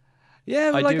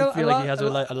 Yeah, but I do feel like he has a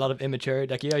lot of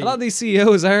immaturity. Like, a lot of these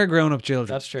CEOs are grown-up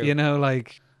children. That's true. You know,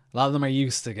 like a lot of them are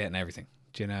used to getting everything.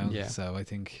 Do you know? Yeah. So I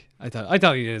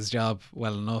thought he did his job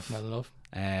well enough.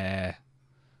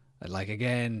 Like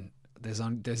again, there's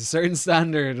a certain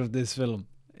standard of this film.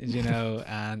 You know,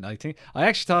 and I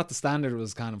actually thought the standard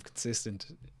was kind of consistent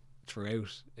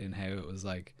throughout in how it was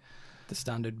like the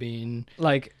standard being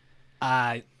like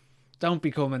don't be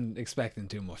coming expecting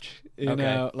too much, you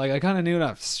know, like I kind of knew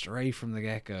that straight from the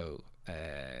get-go.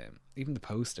 Even the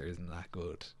poster isn't that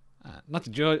good, not to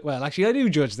judge. Well, actually I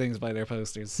do judge things by their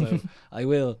posters, so I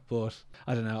will, but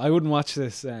I don't know, I wouldn't watch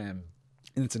this in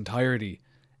its entirety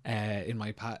in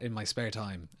my spare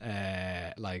time.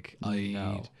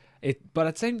 But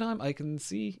at the same time, I can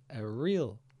see a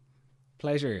real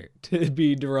pleasure to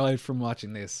be derived from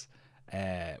watching this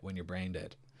when you're brain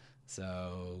dead.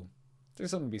 So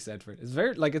there's something to be said for it. It's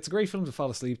it's a great film to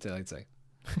fall asleep to, I'd say.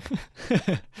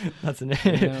 That's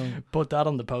put that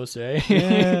on the poster,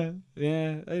 eh?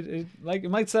 yeah. It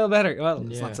might sell better. Well,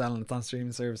 it's not selling; it's on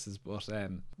streaming services. But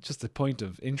just a point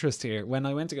of interest here. When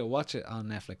I went to go watch it on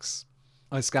Netflix,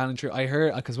 I was scanning through. I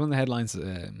heard because one of the headlines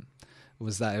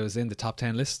was that it was in the top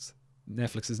 10 list,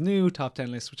 Netflix's new top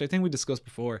 10 list, which I think we discussed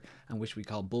before and which we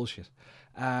call bullshit.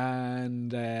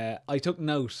 And I took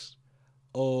note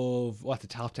of what the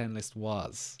top 10 list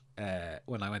was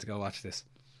when I went to go watch this.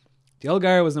 The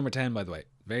Algar was number 10, by the way,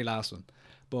 very last one.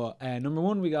 But number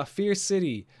 1, we got Fierce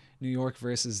City, New York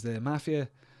versus the Mafia.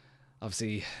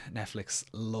 Obviously, Netflix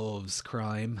loves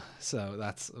crime, so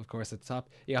that's, of course, at the top.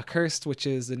 You got Cursed, which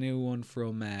is the new one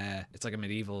from, it's like a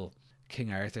medieval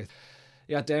King Arthur.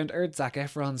 You got Down to Earth, Zac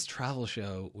Efron's travel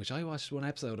show, which I watched one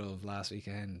episode of last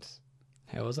weekend.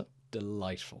 How was it?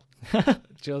 Delightful.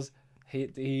 Just,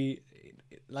 he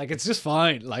like, it's just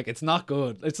fine. Like, it's not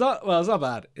good. It's not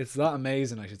bad. It's not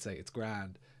amazing, I should say. It's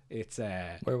grand. It's,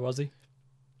 where was he?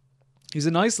 He's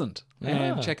in Iceland,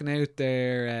 checking out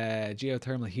their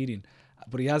geothermal heating.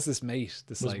 But he has this mate.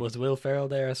 Was Will Ferrell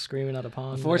there screaming at a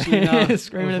pond? Unfortunately not.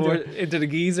 Screaming into the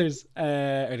geysers,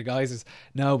 or the geysers.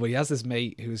 No, but he has this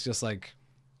mate who's just like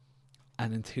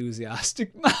an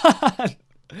enthusiastic man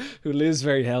who lives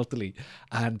very healthily.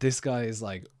 And this guy is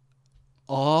like,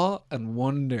 awe and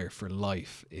wonder for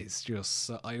life is just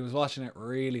so... I was watching it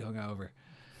really hungover.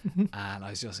 And I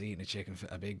was just eating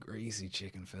a big greasy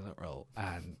chicken fillet roll,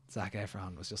 and Zac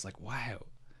Efron was just like, wow,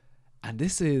 and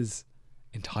this is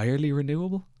entirely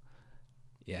renewable?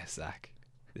 Yes, Zac,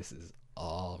 this is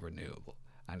all renewable.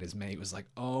 And his mate was like,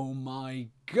 oh my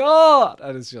god,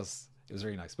 and it was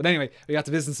very nice. But anyway, we got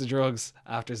the Business of Drugs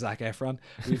after Zac Efron.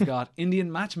 We've got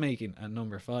Indian Matchmaking at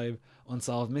number 5,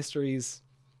 Unsolved Mysteries,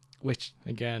 which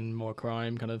again, more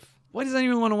crime kind of. Why does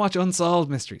anyone want to watch Unsolved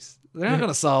Mysteries? They're not going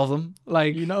to solve them.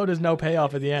 Like, you know, there's no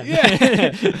payoff at the end.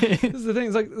 Yeah, this is the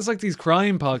thing. It's like these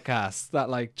crime podcasts that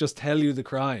like just tell you the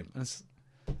crime. And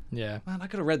man, I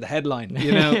could have read the headline,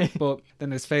 you know. But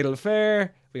then there's Fatal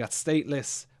Affair. We got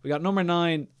Stateless. We got number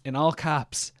 9 in all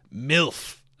caps,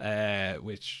 MILF,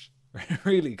 which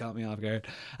really caught me off guard.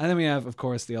 And then we have, of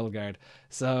course, the old guard.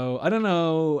 So I don't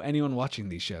know anyone watching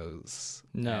these shows.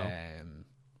 No.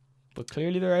 But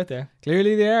clearly they're out there.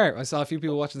 Clearly they are. I saw a few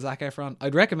people watching Zac Efron.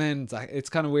 I'd recommend Zac. It's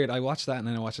kind of weird. I watched that and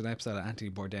then I watched an episode of Anthony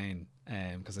Bourdain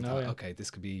because I thought, okay,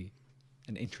 this could be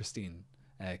an interesting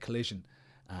collision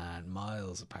and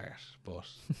miles apart. But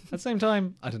at the same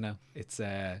time, I don't know. It's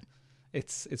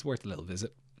worth a little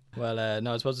visit. Well,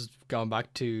 no, I suppose going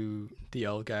back to the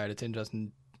old guard, it's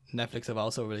interesting. Netflix have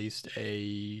also released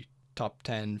a top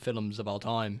 10 films of all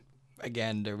time.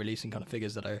 Again, they're releasing kind of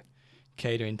figures that are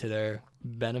catering to their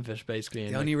benefit, basically.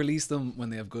 They only release them when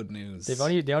they have good news.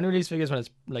 They only release figures when it's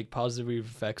like positive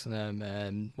effects on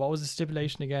them. What was the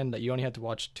stipulation again? That you only had to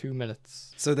watch 2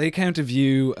 minutes. So they count a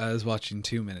view as watching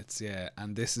 2 minutes, yeah.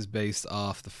 And this is based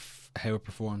off how it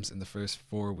performs in the first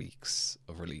 4 weeks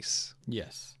of release.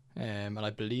 Yes. And I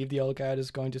believe the old guard is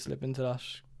going to slip into that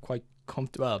quite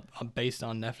comfortable, based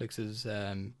on Netflix's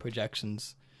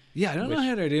projections. Yeah, I don't know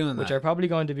how they're doing that. Which are probably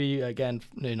going to be, again,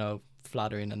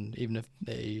 flattering, and even if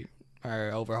they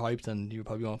are overhyped, and you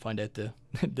probably won't find out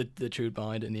the truth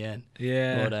behind it in the end.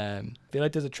 Yeah. But I feel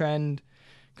like there's a trend,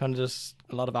 kind of just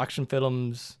a lot of action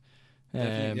films.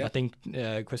 I think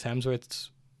Chris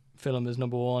Hemsworth's film is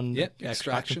number one. Yep,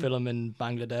 Action film in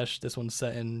Bangladesh. This one's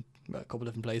set in a couple of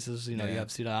different places. You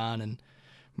have Sudan and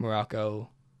Morocco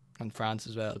and France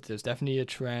as well. There's definitely a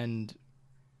trend,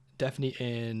 definitely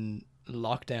in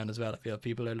lockdown as well. I feel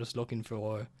people are just looking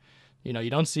for, you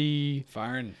don't see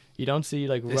foreign. You don't see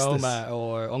like Roma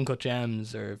or Uncut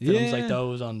Gems or films like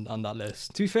those on that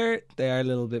list. To be fair, they are a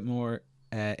little bit more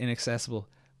inaccessible.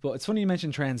 But it's funny you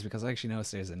mentioned trends, because I actually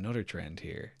noticed there's another trend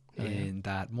here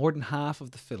that more than half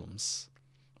of the films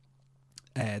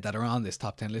that are on this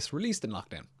top 10 list released in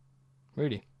lockdown.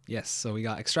 Really? Yes. So we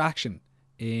got Extraction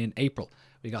in April.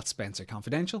 We got Spencer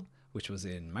Confidential, which was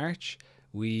in March.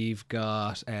 We've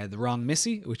got The Wrong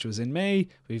Missy, which was in May.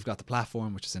 We've got The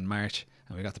Platform, which is in March.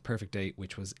 And we got The Perfect Date,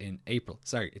 which was in April.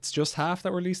 Sorry, it's just half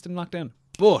that were released in lockdown.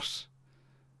 But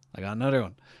I got another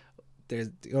one. There's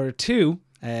the other two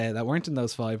that weren't in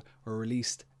those 5 were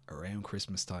released around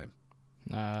Christmas time.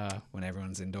 When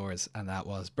everyone's indoors. And that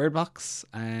was Bird Box,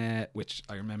 which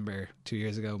I remember 2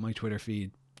 years ago, my Twitter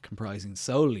feed comprising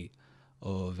solely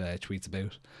of tweets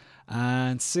about.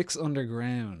 And Six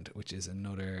Underground, which is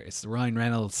it's the Ryan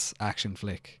Reynolds action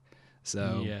flick.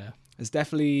 So it's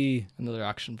definitely another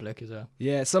action flick as well.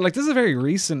 Yeah, so like this is a very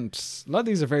recent, a lot of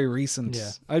these are very recent.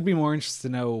 Yeah. I'd be more interested to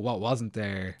know what wasn't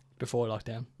there before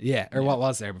lockdown. Yeah, or what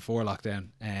was there before lockdown.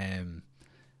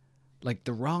 Like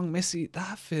The Wrong Missy,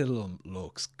 that film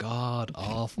looks god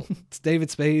awful. It's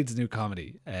David Spade's new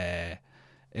comedy.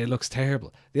 It looks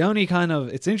terrible. The only kind of,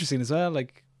 it's interesting as well,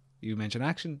 like you mentioned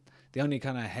action, the only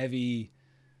kind of heavy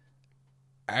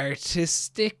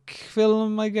artistic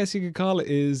film, I guess you could call it,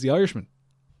 is The Irishman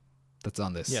that's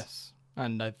on this. Yes.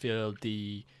 And I feel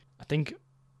I think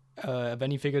of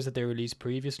any figures that they released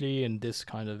previously in this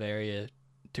kind of area,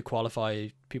 to qualify,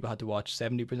 people had to watch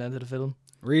 70% of the film.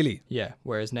 Really? Yeah.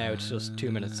 Whereas now it's just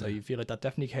 2 minutes, so you feel like that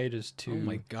definitely caters to oh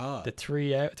my God. the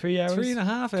 3 hours? 3.5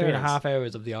 hours. 3.5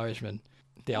 hours of The Irishman.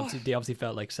 They obviously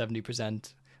felt like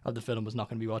 70% of the film was not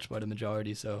going to be watched by the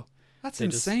majority, so that's they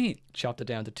insane. Just chopped it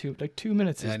down to 2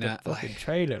 minutes. Is the fucking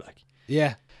trailer, like.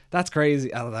 Yeah, that's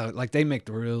crazy. Although, like, they make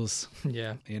the rules.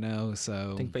 Yeah,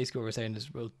 So I think basically what we're saying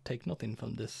is we'll take nothing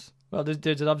from this. Well,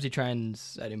 there's obviously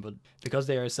trends, but because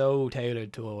they are so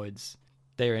tailored towards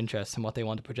their interests and what they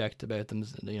want to project about them,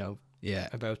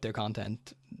 about their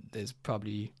content, there's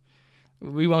probably,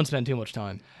 we won't spend too much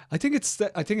time. I think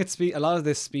a lot of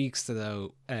this speaks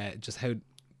to just how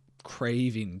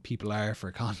craving people are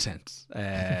for content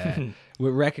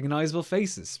with recognizable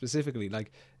faces specifically.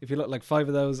 Like if you look, like 5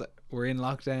 of those were in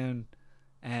lockdown,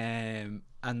 and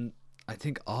I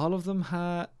think all of them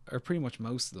had, or pretty much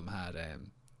most of them had,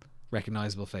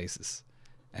 recognizable faces.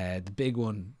 The big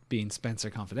one being Spencer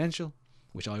Confidential,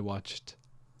 which I watched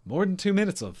more than 2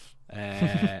 minutes of,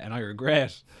 and I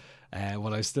regret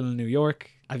while I was still in New York.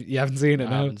 You haven't seen it?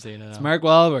 I haven't seen it. It's Mark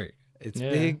Wahlberg. It's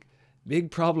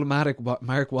big problematic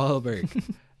Mark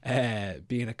Wahlberg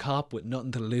being a cop with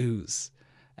nothing to lose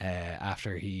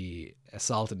after he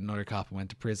assaulted another cop and went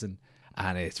to prison,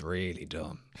 and it's really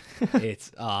dumb. It's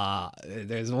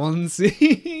there's one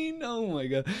scene, oh my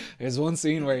God, there's one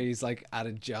scene where he's like at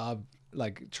a job,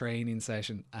 like training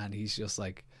session, and he's just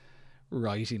like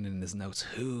writing in his notes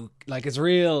it's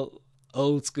real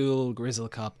old school grizzle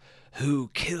cop, who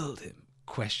killed him?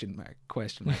 Question mark.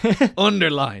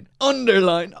 underline, and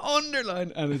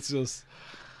it's just,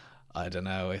 I don't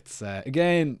know. It's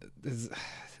again,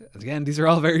 these are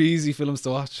all very easy films to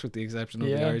watch, with the exception of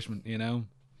The Irishman.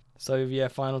 So yeah,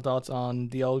 final thoughts on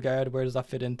the old guard. Where does that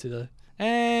fit into the?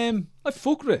 I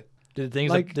fucked with it. Did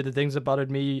the things that bothered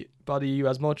me bother you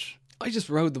as much? I just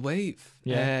rode the wave.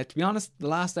 Yeah. To be honest, the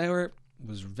last hour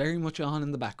was very much on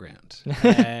in the background.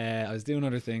 I was doing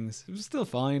other things. It was still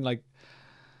fine. Like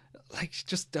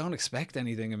just don't expect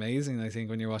anything amazing. I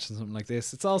think when you're watching something like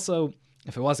this, it's also,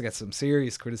 if it was to get some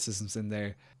serious criticisms in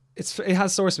there, it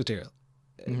has source material.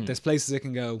 Mm-hmm. There's places it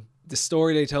can go. The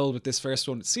story they told with this first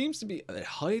one, it seems to be a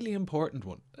highly important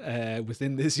one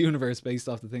within this universe based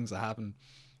off the things that happen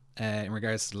in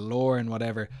regards to the lore and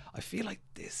whatever. I feel like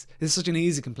this is such an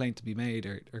easy complaint to be made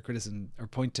or criticism or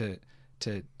point to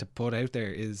put out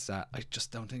there, is that I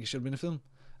just don't think it should have been a film.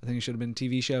 I think it should have been a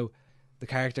TV show. The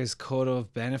characters could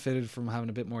have benefited from having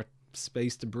a bit more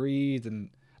space to breathe, and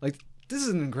like, this is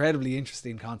an incredibly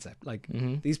interesting concept. Like,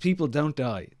 these people don't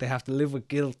die. They have to live with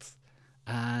guilt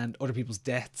and other people's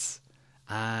deaths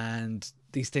and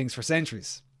these things for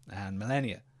centuries and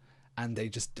millennia, and they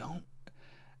just don't.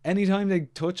 Anytime they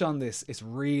touch on this, it's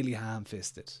really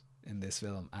ham-fisted in this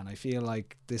film, and I feel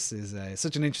like this is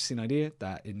such an interesting idea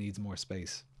that it needs more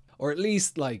space, or at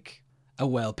least like a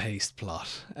well-paced plot.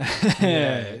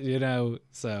 Yeah. You know,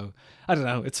 so I don't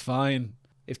know, it's fine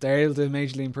if they're able to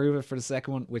majorly improve it for the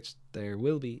second one, which there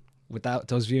will be without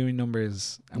those viewing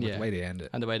numbers and with the way they end it.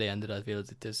 And the way they ended, I feel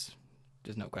that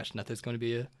there's no question that there's going to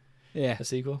be a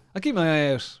sequel. I'll keep my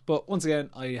eye out, but once again,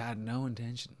 I had no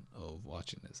intention of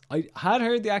watching this. I had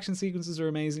heard the action sequences were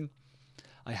amazing.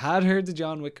 I had heard the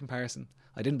John Wick comparison.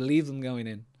 I didn't believe them going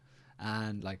in,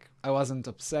 and like, I wasn't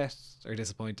upset or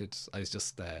disappointed. I was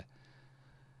just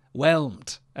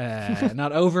whelmed,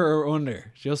 not over or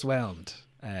under, just whelmed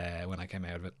when I came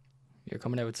out of it. You're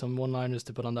coming out with some one-liners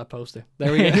to put on that poster.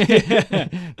 There we go.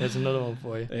 There's another one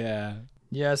for you.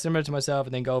 Yeah, similar to myself. I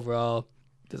think overall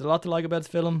there's a lot to like about the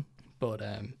film, but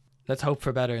let's hope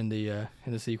for better in the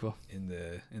sequel. In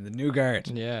the new guard.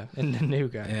 Yeah, in the new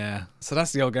guard. Yeah. So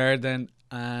that's the old guard then,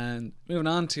 and moving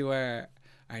on to our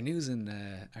news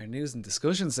and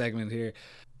discussion segment here.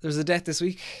 There's a death this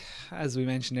week, as we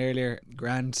mentioned earlier.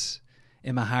 Grant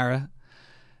Imahara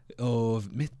of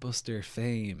Mythbuster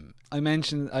fame.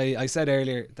 I said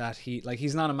earlier that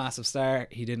he's not a massive star.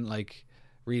 He didn't like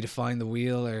redefine the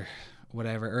wheel or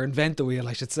whatever, or invent the wheel,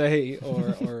 I should say,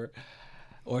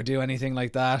 or do anything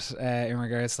like that in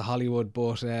regards to Hollywood.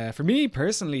 But for me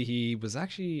personally, I was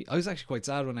actually quite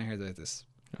sad when I heard about this.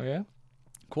 Oh yeah,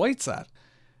 quite sad.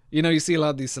 You know, you see a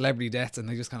lot of these celebrity deaths and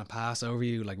they just kind of pass over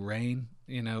you like rain.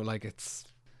 You know, like,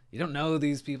 you don't know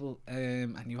these people,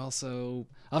 and you also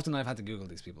often I've had to Google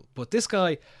these people. But this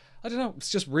guy, I don't know, it's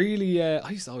just really. I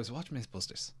used to always watch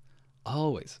Mythbusters,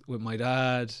 always with my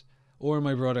dad or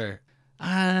my brother.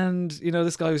 And, you know,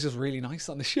 this guy was just really nice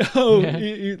on the show.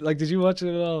 Yeah. Did you watch it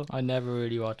at all? I never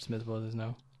really watched Mythbusters,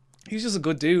 no. He's just a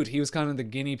good dude. He was kind of the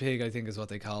guinea pig, I think is what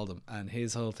they called him. And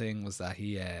his whole thing was that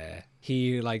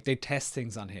they test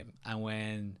things on him. And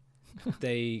when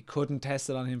they couldn't test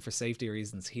it on him for safety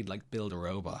reasons, he'd like build a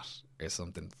robot or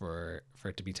something for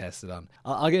it to be tested on.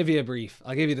 I'll give you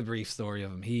the brief story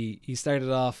of him. He started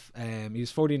off, he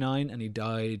was 49 and he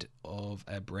died of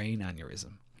a brain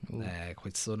aneurysm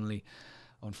quite suddenly,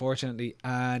 unfortunately.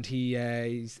 And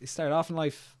he started off in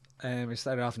life, he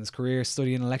started off in his career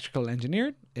studying electrical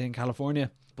engineering in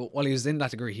California. But while he was in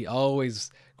that degree, he always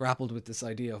grappled with this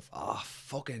idea of,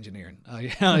 fuck engineering.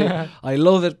 I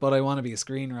love it, but I want to be a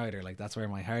screenwriter. Like, that's where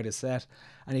my heart is set.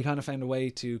 And he kind of found a way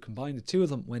to combine the two of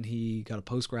them when he got a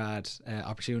postgrad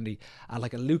opportunity at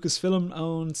like a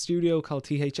Lucasfilm-owned studio called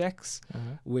THX,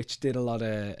 which did a lot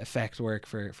of effect work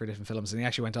for different films. And he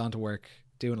actually went on to work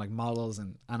doing like models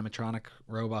and animatronic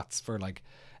robots for like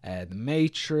The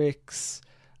Matrix,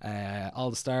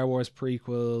 all the Star Wars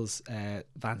prequels,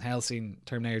 Van Helsing,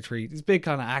 Terminator 3, these big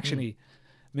kind of actiony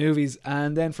movies.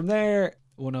 And then from there,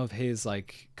 one of his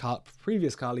like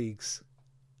previous colleagues,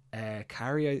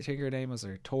 Carrie, I think her name was,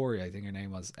 or Tori, I think her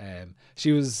name was,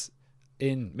 she was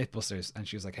in Mythbusters and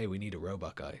she was like, hey, we need a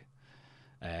robot guy,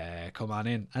 come on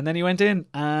in. And then he went in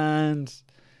and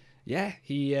yeah,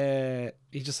 he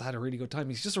just had a really good time.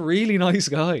 He's just a really nice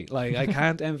guy. Like, I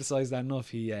can't emphasize that enough.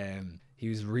 He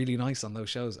was really nice on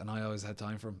those shows, and I always had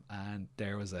time for him. And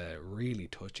there was a really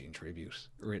touching tribute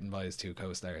written by his two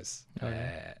co-stars.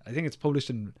 I think it's published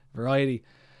in Variety.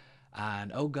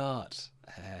 And oh God,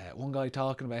 one guy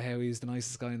talking about how he's the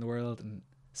nicest guy in the world, and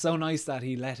so nice that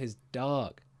he let his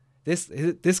dog,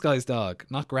 this guy's dog,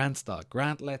 not Grant's dog.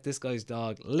 Grant let this guy's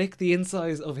dog lick the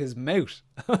insides of his mouth,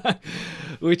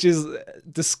 which is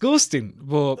disgusting.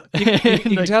 But you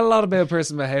can tell a lot about a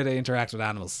person by how they interact with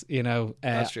animals. You know,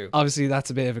 that's true. Obviously,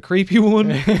 that's a bit of a creepy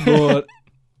one, but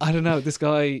I don't know. This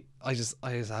guy, I just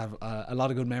have a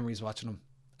lot of good memories watching him,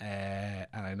 and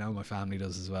I know my family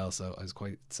does as well. So I was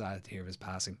quite sad to hear of his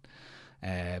passing.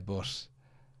 But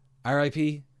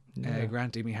R.I.P.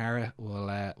 Grant Imihara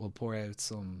will pour out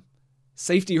some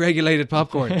safety regulated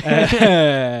popcorn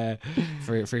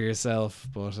for yourself.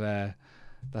 But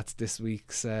that's this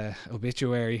week's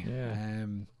obituary. Yeah.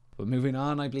 But moving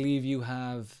on, I believe you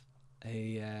have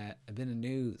a bit of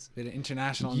news, a bit of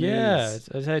international news. Yeah,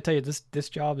 I tell you, this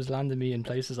job has landed me in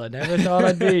places I never thought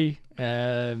I'd be.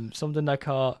 Something that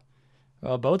caught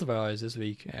both of our eyes this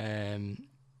week.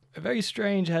 A very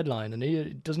strange headline, and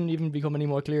it doesn't even become any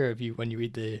more clear when you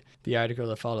read the article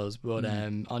that follows. But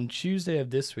on Tuesday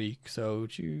of this week, so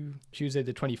Tuesday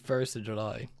the 21st of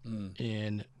July,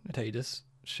 I tell you, this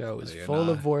show is full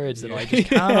of words that I just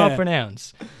cannot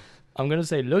pronounce. I'm going to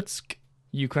say Lutsk,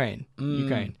 Ukraine.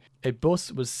 Ukraine. A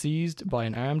bus was seized by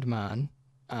an armed man,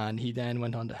 and he then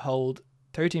went on to hold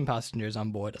 13 passengers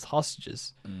on board as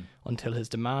hostages until his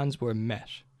demands were met.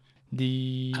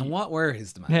 And what were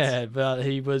his demands? Yeah, well,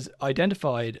 he was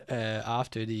identified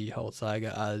after the whole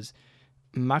saga as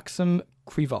Maxim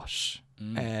Krivosh,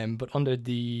 but under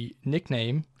the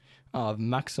nickname of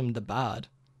Maxim the Bad.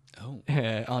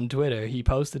 On Twitter, he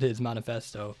posted his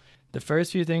manifesto. The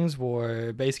first few things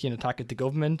were basically an attack at the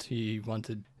government. He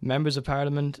wanted members of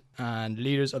parliament and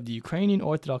leaders of the Ukrainian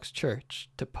Orthodox Church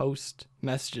to post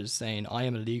messages saying, "I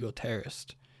am a legal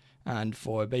terrorist," and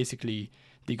for basically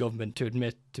the government to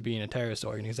admit to being a terrorist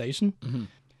organization.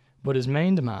 But his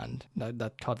main demand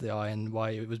that caught the eye, and why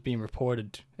it was being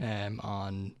reported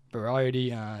on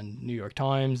Variety and New York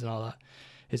Times and all that,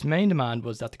 his main demand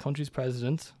was that the country's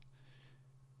president,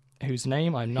 whose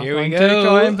name I'm not going to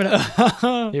try and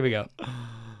pronounce. Here we go.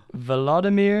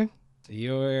 Volodymyr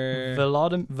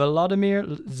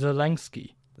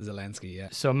Zelensky. Zelensky, yeah.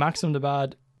 So Maxim the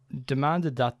Bad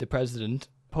demanded that the president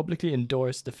publicly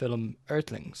endorse the film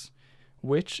Earthlings,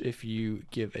 which, if you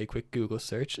give a quick Google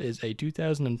search, is a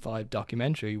 2005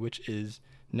 documentary which is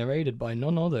narrated by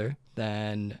none other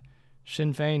than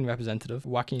Sinn Féin representative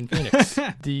Joaquin Phoenix.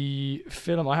 The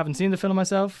film, I haven't seen the film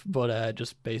myself, but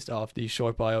just based off the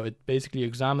short bio, it basically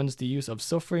examines the use of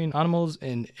suffering animals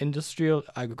in industrial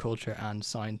agriculture and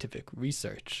scientific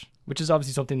research, which is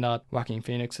obviously something that Joaquin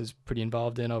Phoenix is pretty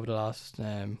involved in over the last,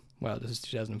 this is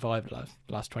 2005, the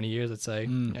last 20 years, I'd say.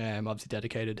 Obviously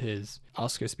dedicated his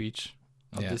Oscar speech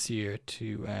of this year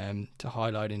to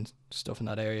highlighting stuff in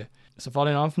that area. So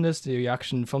following on from this, the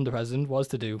reaction from the president was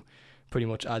to do pretty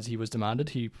much as he was demanded.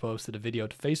 He posted a video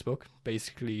to Facebook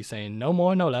basically saying no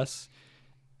more, no less.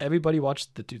 Everybody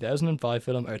watched the 2005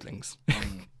 film Earthlings.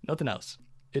 Nothing else.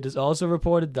 It is also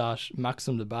reported that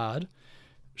Maxim the Bad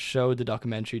showed the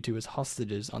documentary to his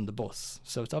hostages on the bus.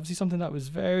 So it's obviously something that was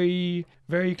very,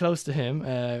 very close to him.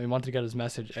 He wanted to get his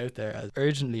message out there as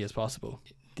urgently as possible.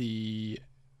 The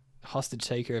hostage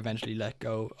taker eventually let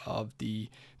go of the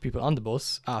people on the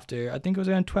bus after, I think it was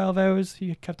around 12 hours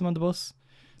he kept them on the bus.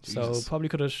 Jesus. So probably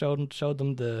could have showed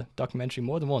them the documentary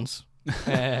more than once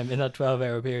in that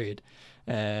 12-hour period.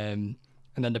 And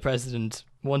then the president,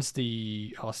 once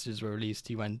the hostages were released,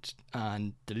 he went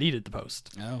and deleted the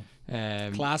post.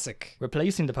 Classic.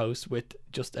 Replacing the post with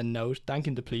just a note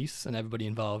thanking the police and everybody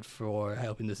involved for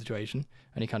helping the situation.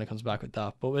 And he kind of comes back with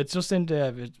that. But it's just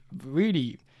it's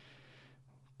really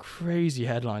crazy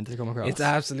headline to come across. It's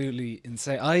absolutely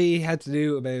insane. I had to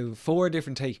do about 4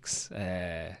 different takes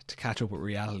to catch up with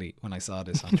reality when I saw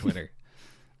this on Twitter.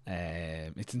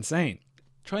 It's insane.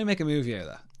 Try and make a movie out of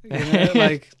that. You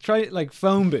know, try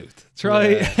phone booth.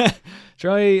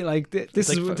 Try like this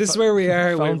is where we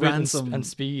are with ransom and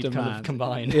speed demand. kind of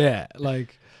combined. Yeah,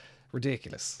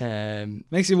 ridiculous.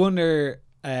 Makes you wonder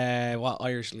what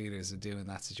Irish leaders would do in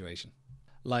that situation.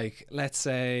 Let's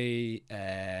say,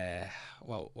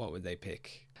 what would they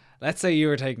pick? Let's say you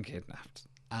were kidnapped,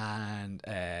 and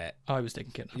I was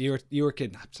taken kidnapped. You were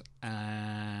kidnapped,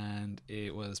 and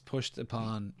it was pushed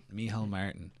upon Micheál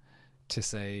Martin to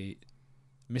say,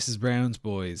 Mrs. Brown's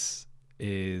Boys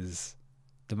is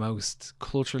the most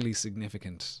culturally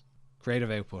significant creative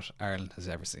output Ireland has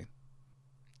ever seen.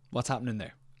 What's happening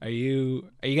there? Are you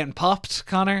getting popped,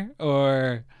 Connor,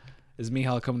 or is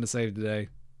Micheál coming to save the day?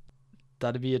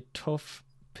 That'd be a tough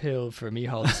pill for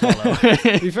Micheál to swallow.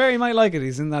 To be fair, he might like it.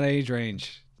 He's in that age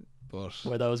range. But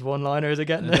where those one-liners are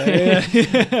getting there.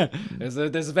 Yeah. There's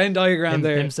a Venn diagram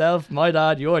there. Himself, my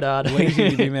dad, your dad.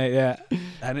 Waiting to be made, yeah.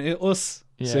 And us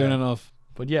soon enough.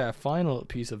 But yeah, final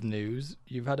piece of news.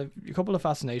 You've had a couple of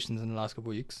fascinations in the last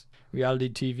couple of weeks. Reality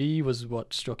TV was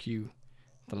what struck you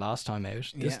the last time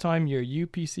out. This time your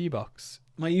UPC box.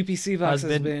 My UPC box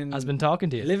has been talking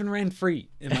to you, living rent free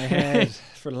in my head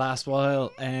for the last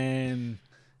while.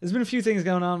 there's been a few things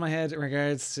going on in my head in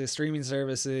regards to streaming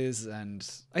services, and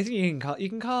I think you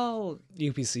can call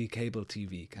UPC cable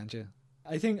TV, can't you?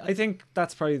 I think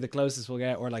that's probably the closest we'll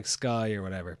get, or like Sky or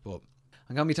whatever. But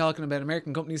I'm gonna be talking about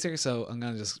American companies here, so I'm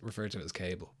gonna just refer to it as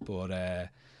cable. But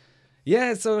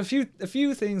yeah, so a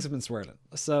few things have been swirling.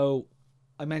 So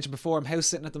I mentioned before, I'm house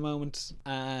sitting at the moment,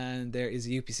 and there is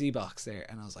a UPC box there,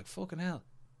 and I was like, fucking hell,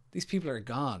 these people are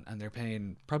gone, and they're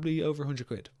paying probably over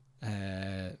 £100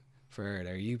 for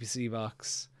their UPC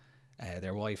box,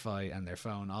 their Wi-Fi, and their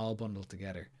phone all bundled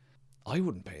together. I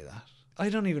wouldn't pay that. I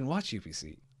don't even watch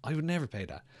UPC. I would never pay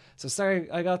that. So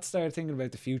I got started thinking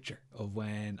about the future of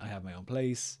when I have my own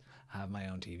place, I have my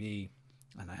own TV,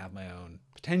 and I have my own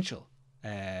potential.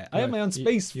 I have my own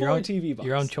space for a TV box.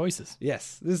 Your own choices.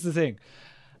 Yes, this is the thing.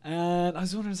 And I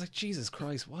was wondering, I was like, Jesus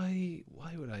Christ, why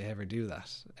would I ever do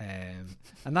that? And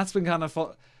that's been kind of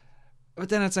fun. But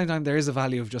then at the same time, there is a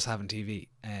value of just having TV.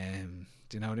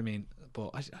 Do you know what I mean?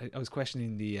 But I was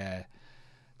questioning the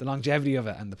longevity of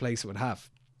it and the place it would have.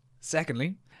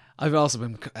 Secondly, I've also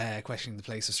been questioning the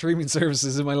place of streaming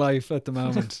services in my life at the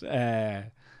moment.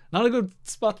 Not a good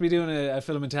spot to be doing a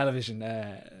film and television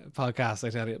podcast,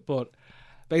 I tell you. But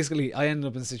basically, I ended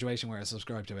up in a situation where I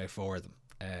subscribed to about 4 of them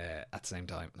at the same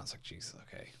time. And I was like, Jesus,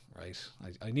 okay, right.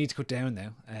 I need to cut down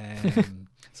now.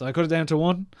 So I cut it down to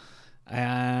 1.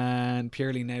 And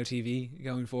purely Now TV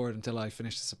going forward until I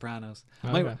finish The Sopranos.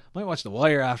 Okay. Might watch The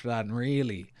Wire after that and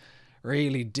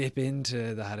really dip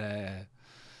into that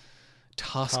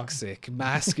toxic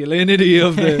masculinity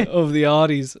of the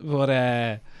Audis.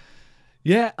 But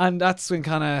yeah, and that's been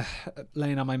kind of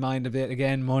laying on my mind a bit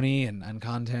again, money and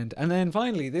content. And then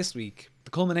finally this week,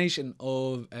 the culmination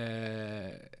of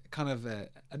kind of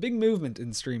a big movement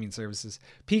in streaming services.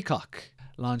 Peacock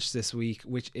launched this week,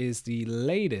 which is the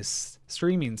latest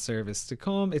streaming service to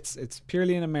come. It's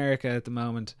purely in America at the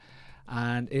moment,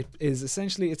 and it is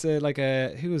essentially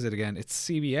who is it again? It's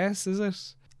CBS, is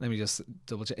it? Let me just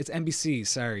double check. It's NBC,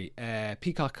 sorry.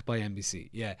 Peacock by NBC,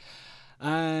 yeah.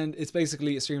 And it's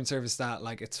basically a streaming service that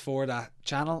it's for that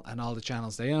channel and all the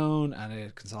channels they own, and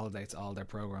it consolidates all their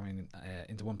programming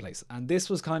into one place. And this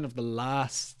was kind of the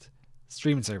last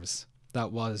streaming service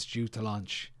that was due to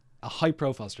launch. A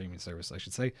high-profile streaming service, I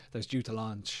should say, that was due to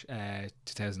launch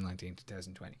 2019,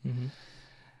 2020. Mm-hmm.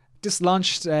 This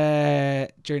launched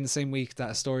during the same week that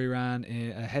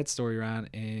a head story ran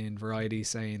in Variety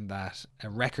saying that a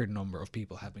record number of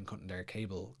people have been cutting their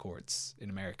cable cords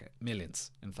in America. Millions,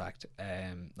 in fact.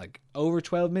 Over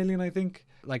 12 million, I think.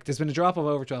 There's been a drop of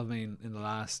over 12 million in the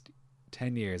last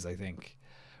 10 years, I think.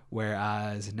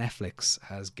 Whereas Netflix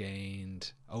has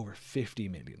gained over 50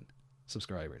 million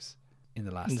subscribers in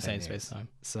the last 10 years. Space time.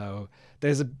 So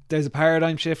there's a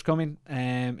paradigm shift coming,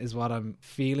 is what I'm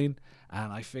feeling,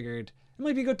 and I figured it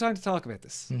might be a good time to talk about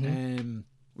this. Mm-hmm.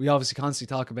 We obviously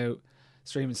constantly talk about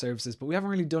streaming services, but we haven't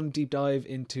really done a deep dive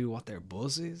into what their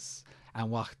buzz is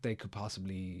and what they could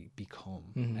possibly become,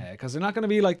 because they're not going to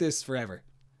be like this forever.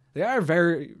 They are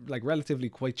very relatively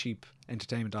quite cheap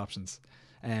entertainment options,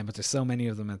 but there's so many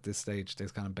of them at this stage,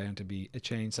 there's kind of bound to be a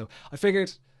change. So I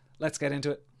figured, let's get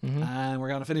into it. Mm-hmm. And we're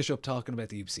going to finish up talking about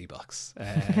the UPC box.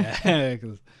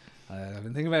 Because I've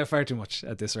been thinking about it far too much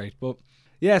at this rate. But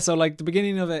yeah, so the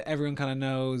beginning of it, everyone kind of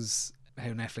knows how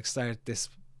Netflix started at this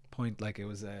point. It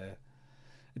was a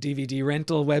DVD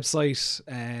rental website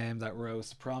that rose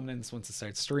to prominence once it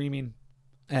started streaming.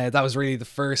 That was really the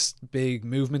first big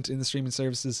movement in the streaming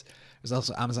services. There's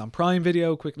also Amazon Prime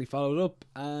Video quickly followed up.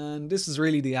 And this is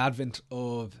really the advent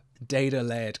of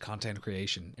data-led content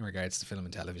creation in regards to film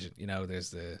and television.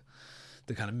 There's the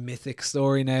kind of mythic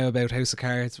story now about House of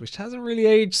Cards, which hasn't really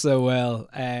aged so well,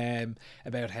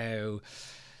 about how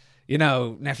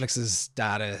Netflix's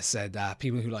data said that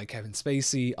people who like Kevin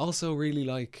Spacey also really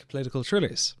like political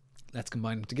thrillers. Let's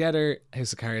combine them together.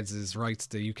 House of Cards' rights,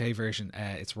 the UK version,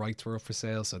 its rights were up for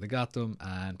sale, so they got them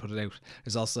and put it out.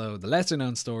 There's also the lesser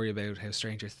known story about how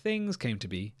Stranger Things came to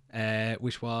be,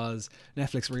 which was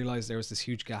Netflix realised there was this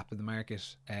huge gap in the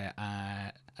market,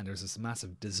 and there was this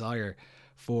massive desire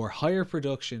for higher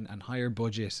production and higher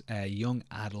budget young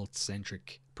adult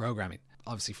centric programming.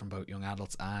 Obviously from both young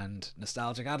adults and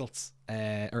nostalgic adults,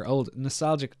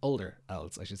 nostalgic older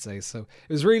adults, I should say. So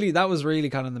that was really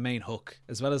kind of the main hook,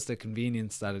 as well as the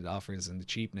convenience that it offers and the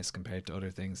cheapness compared to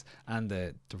other things, and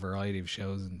the variety of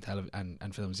shows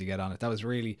and films you get on it. That was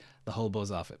really the whole buzz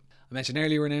off it. I mentioned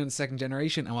earlier we're now in the second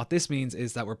generation, and what this means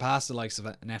is that we're past the likes of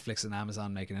Netflix and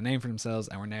Amazon making a name for themselves,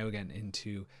 and we're now getting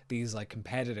into these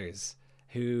competitors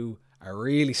who are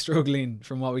really struggling,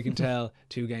 from what we can tell,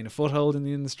 to gain a foothold in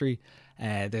the industry.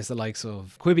 There's the likes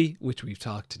of Quibi, which we've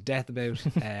talked to death about,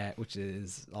 which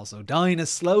is also dying a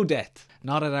slow death,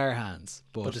 not at our hands.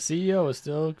 But the CEO is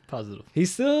still positive.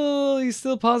 He's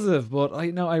still positive. But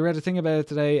I read a thing about it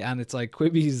today, and it's like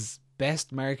Quibi's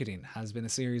best marketing has been a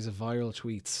series of viral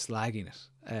tweets slagging it.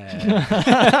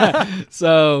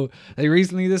 So they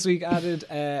recently this week added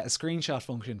a screenshot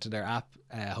function to their app.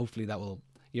 Hopefully that will.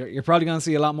 You're probably going to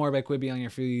see a lot more about Quibi on your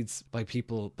feeds by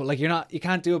people, but like you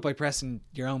can't do it by pressing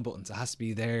your own buttons. It has to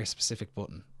be their specific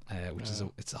button, which is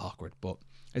it's awkward. But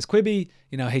it's Quibi.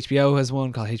 HBO has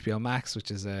one called HBO Max,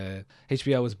 which is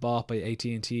HBO was bought by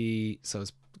AT&T, so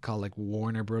it's called like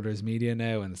Warner Brothers Media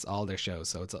now, and it's all their shows.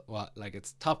 So it's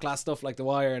it's top class stuff like The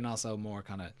Wire, and also more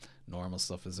kind of normal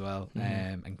stuff as well,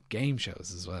 and game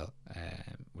shows as well,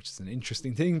 which is an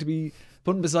interesting thing to be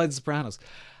putting beside The Sopranos.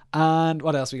 And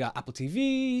what else we got? Apple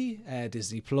TV,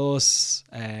 Disney Plus,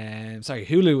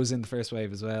 Hulu was in the first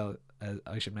wave as well,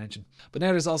 I should mention. But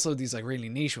now there's also these like really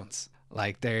niche ones.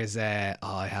 Like there's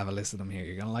I have a list of them here.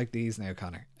 You're gonna like these now,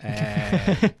 Connor.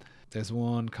 There's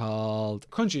one called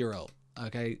Crunchyroll.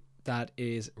 Okay, that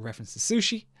is a reference to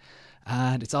sushi,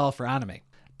 and it's all for anime.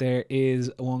 There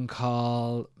is one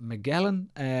called Magellan,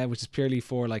 which is purely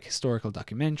for like historical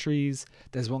documentaries.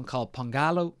 There's one called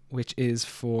Pongalo, which is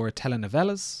for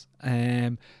telenovelas.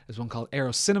 There's one called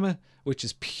Aero Cinema, which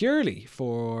is purely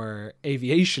for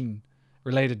aviation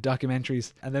related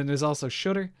documentaries. And then there's also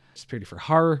Shudder, which is purely for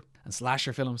horror and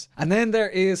slasher films. And then there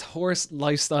is Horse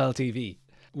Lifestyle TV,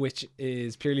 which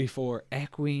is purely for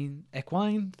equine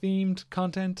themed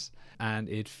content, and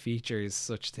it features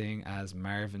such thing as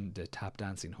Marvin the tap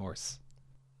dancing horse.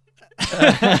 Is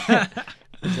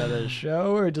that a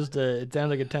show or just it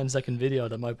sounds like a 10-second video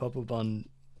that might pop up on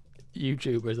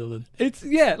YouTube or something? It's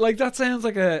like that sounds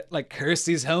like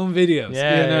Kirsty's home videos,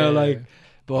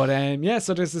 But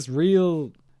so there's this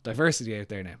real diversity out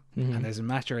there now, and there's a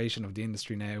maturation of the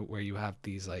industry now where you have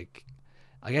these like,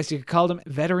 I guess you could call them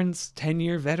veterans,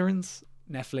 10-year veterans,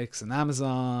 Netflix and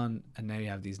Amazon, and now you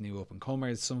have these new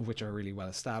up-and-comers, some of which are really well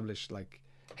established, like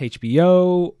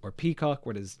HBO or Peacock,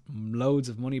 where there's loads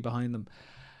of money behind them.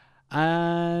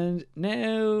 And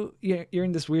now you're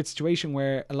in this weird situation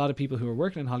where a lot of people who are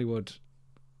working in Hollywood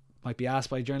might be asked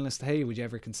by journalists, hey, would you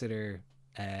ever consider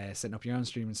setting up your own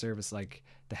streaming service? Like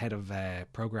the head of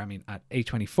programming at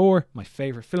A24, my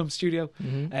favorite film studio,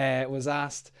 was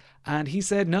asked, and he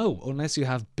said no, unless you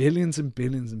have billions and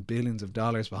billions and billions of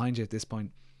dollars behind you at this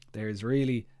point, there is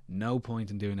really no point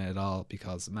in doing it at all,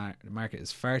 because the market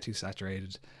is far too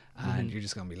saturated, and you're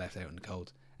just going to be left out in the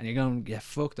cold, and you're going to get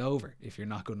fucked over if you're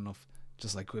not good enough,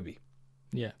 just like Quibi.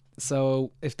 Yeah.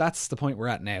 So if that's the point we're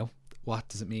at now, what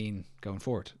does it mean going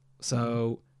forward?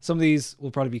 So some of these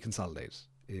will probably be consolidated,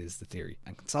 is the theory.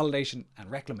 And consolidation and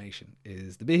reclamation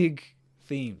is the big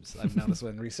themes I've noticed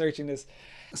when researching this.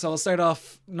 So I'll start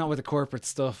off not with the corporate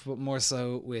stuff, but more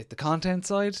so with the content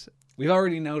side. We've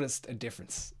already noticed a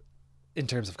difference in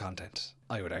terms of content,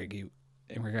 I would argue,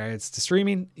 in regards to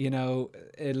streaming.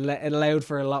 It allowed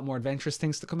for a lot more adventurous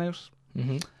things to come out.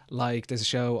 Like there's a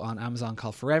show on Amazon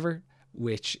called Forever,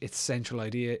 which its central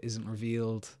idea isn't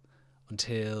revealed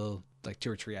until like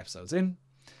 2 or 3 episodes in.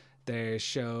 There's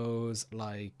shows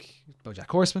like BoJack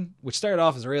Horseman, which started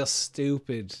off as a real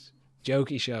stupid,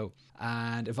 jokey show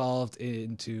and evolved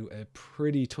into a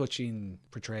pretty touching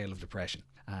portrayal of depression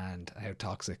and how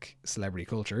toxic celebrity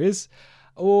culture is.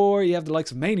 Or you have the likes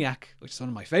of Maniac, which is one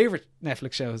of my favourite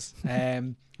Netflix shows,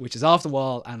 which is off the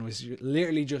wall and was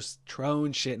literally just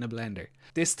throwing shit in a blender.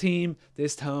 This team,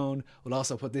 this tone, will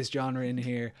also put this genre in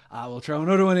here. I will throw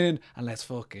another one in and let's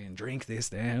fucking drink this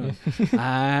down.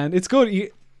 And it's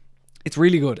good. It's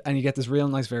really good, and you get this real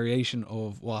nice variation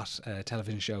of what a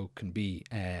television show can be,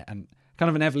 and kind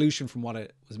of an evolution from what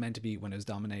it was meant to be when it was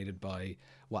dominated by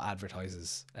what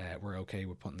advertisers were okay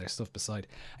with putting their stuff beside.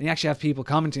 And you actually have people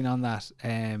commenting on that.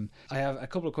 I have a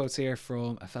couple of quotes here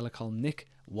from a fella called Nick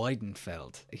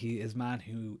Weidenfeld. He is a man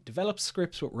who develops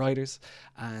scripts with writers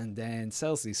and then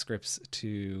sells these scripts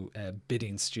to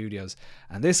bidding studios.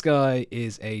 And this guy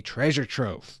is a treasure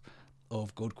trove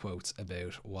of good quotes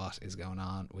about what is going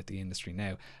on with the industry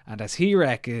now. And as he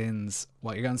reckons,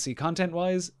 what you're going to see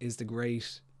content-wise is the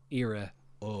great era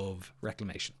of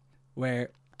reclamation,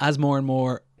 where as more and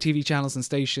more TV channels and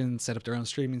stations set up their own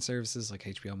streaming services like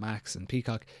HBO Max and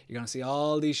Peacock, you're going to see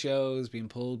all these shows being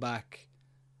pulled back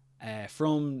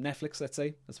from Netflix, let's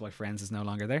say. That's why Friends is no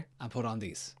longer there, and put on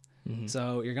these.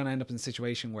 So you're going to end up in a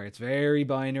situation where it's very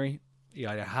binary. You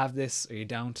either have this or you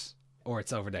don't, or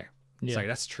it's over there. Yeah. Sorry,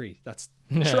 that's tree. That's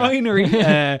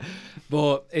trinary.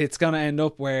 But it's going to end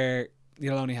up where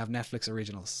you'll only have Netflix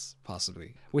originals,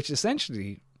 possibly, which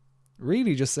essentially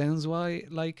really just sounds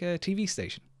like a TV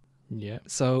station. Yeah.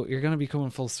 So you're going to be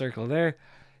coming full circle there.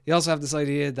 You also have this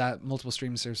idea that multiple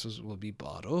streaming services will be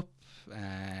bought up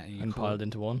and piled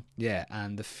into one. Yeah,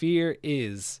 and the fear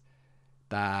is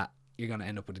that you're going to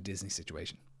end up with a Disney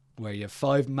situation where you have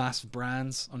 5 massive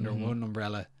brands under one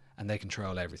umbrella and they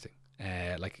control everything,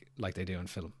 like they do in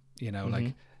film. You know,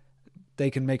 like they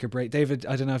can make or break. David,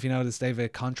 I don't know if you know this, they have a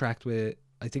contract with,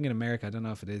 I think in America, I don't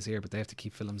know if it is here, but they have to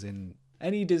keep films in.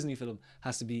 Any Disney film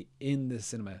has to be in the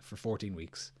cinema for 14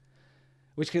 weeks.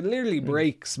 Which could literally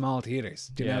break small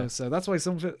theaters, you know? So that's why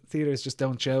some theaters just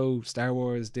don't show Star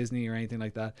Wars, Disney, or anything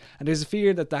like that. And there's a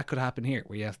fear that could happen here,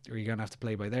 where you're going to have to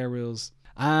play by their rules.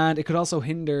 And it could also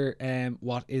hinder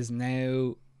what is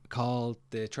now called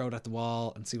the throw it at the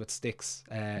wall and see what sticks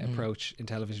approach in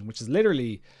television, which is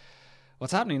literally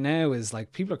what's happening now. Is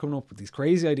like people are coming up with these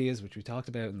crazy ideas, which we talked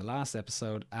about in the last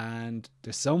episode, and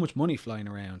there's so much money flying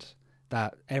around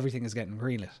that everything is getting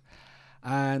greenlit.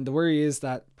 And the worry is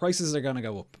that prices are going to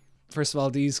go up. First of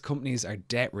all, these companies are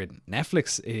debt-ridden.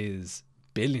 Netflix is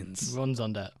billions. Runs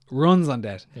on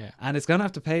debt. Yeah. And it's going to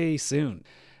have to pay soon.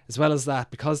 As well as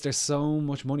that, because there's so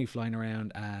much money flying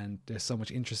around and there's so much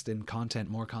interest in content,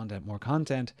 more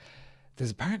content,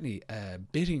 there's apparently a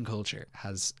bidding culture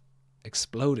has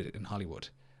exploded in Hollywood,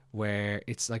 where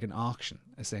it's like an auction,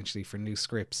 essentially, for new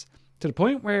scripts. To the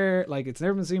point where, like, it's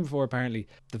never been seen before, apparently.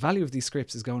 The value of these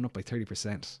scripts is going up by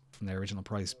 30% from their original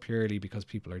price, purely because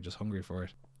people are just hungry for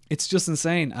it. It's just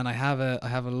insane. And I have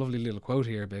a lovely little quote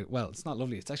here about, well, it's not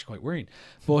lovely, it's actually quite worrying.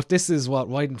 But this is what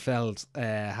Weidenfeld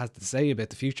has to say about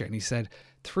the future. And he said,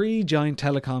 3 giant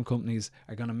telecom companies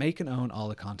are going to make and own all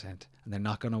the content, and they're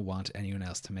not going to want anyone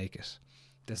else to make it.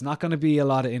 There's not going to be a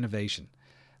lot of innovation.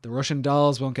 The Russian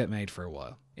dolls won't get made for a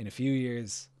while. In a few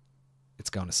years,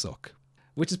 it's going to suck.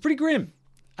 Which is pretty grim.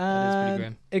 That is pretty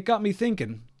grim. It got me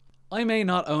thinking, I may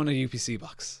not own a UPC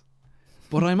box,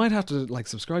 but I might have to like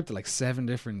subscribe to like 7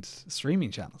 different streaming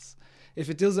channels. If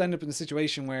it does end up in a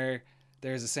situation where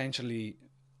there's essentially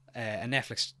a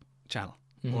Netflix channel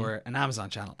or an Amazon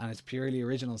channel and it's purely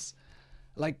originals,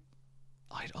 like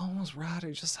I'd almost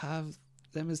rather just have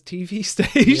them as TV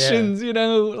stations, you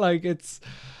know, like it's...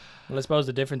 Well, I suppose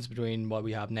the difference between what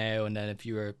we have now and then if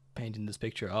you were painting this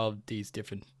picture of these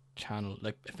different channel,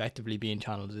 like effectively being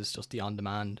channels, is just the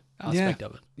on-demand aspect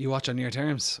of it. You watch on your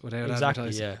terms without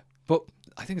advertising. Yeah. But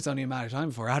I think it's only a matter of time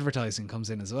before advertising comes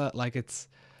in as well. Like it's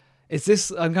this,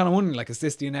 I'm kind of wondering, like, is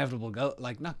this the inevitable goal,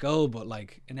 like not goal, but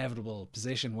like inevitable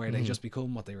position where they just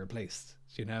become what they replaced,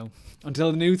 you know,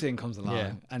 until the new thing comes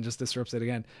along and just disrupts it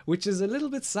again, which is a little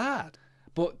bit sad.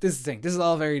 But this is the thing, this is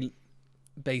all very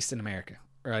based in America,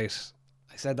 right?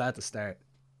 I said that at the start,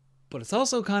 but it's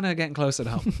also kind of getting closer to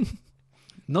home.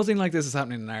 Nothing like this is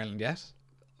happening in Ireland yet,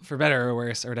 for better or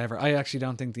worse or whatever. I actually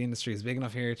don't think the industry is big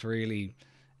enough here to really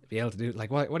be able to do,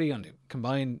 like, what are you going to do?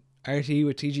 Combine RT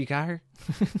with TG Car?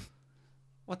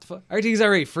 What the fuck? RT's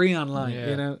already free online,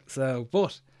 you know? So,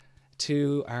 but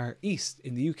to our east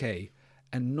in the UK,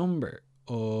 a number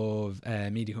of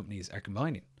media companies are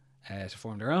combining to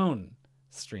form their own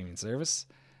streaming service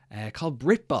called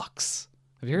BritBox.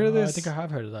 Have you heard of this? I think I have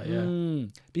heard of that, yeah.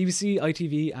 BBC,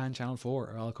 ITV and Channel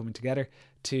 4 are all coming together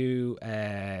to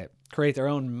create their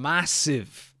own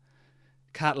massive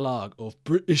catalogue of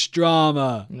British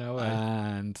drama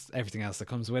and everything else that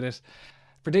comes with it.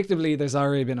 Predictably, there's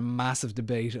already been a massive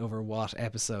debate over what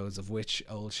episodes of which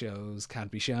old shows can't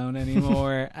be shown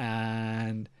anymore,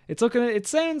 and it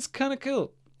sounds kind of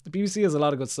cool. The BBC has a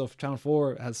lot of good stuff. Channel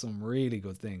 4 has some really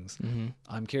good things.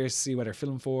 I'm curious to see whether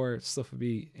Film 4 stuff would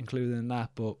be included in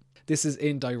that, but this is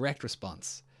in direct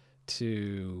response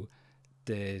to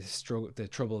the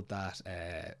trouble that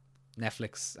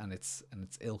Netflix and its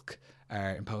ilk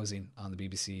are imposing on the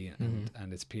BBC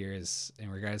and its peers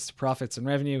in regards to profits and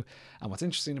revenue. And what's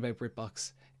interesting about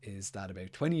BritBox is that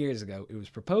about 20 years ago it was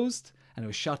proposed and it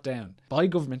was shot down by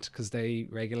government because they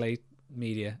regulate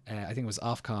media. I think it was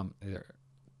Ofcom,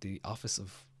 the Office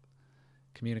of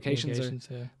Communications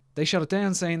they shut it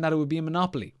down, saying that it would be a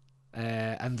monopoly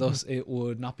and thus it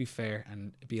would not be fair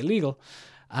and be illegal.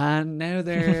 And now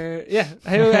they're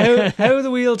how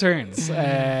the wheel turns,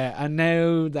 and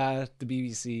now that the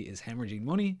BBC is hemorrhaging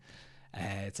money,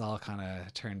 it's all kind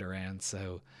of turned around.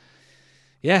 So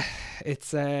yeah,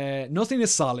 it's nothing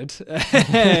is solid.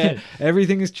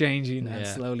 Everything is changing and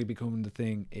slowly becoming the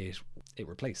thing it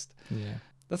replaced.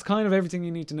 That's kind of everything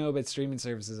you need to know about streaming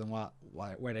services and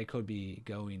where they could be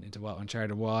going, into what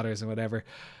uncharted waters and whatever.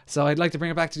 So I'd like to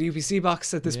bring it back to the UPC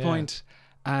box at this point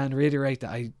and reiterate that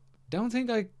I don't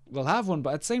think I will have one,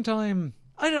 but at the same time,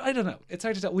 I don't know. It's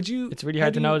hard to tell. Would you? It's really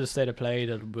hard to know the state of play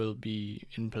that will be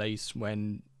in place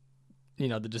when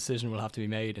the decision will have to be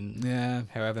made in Yeah.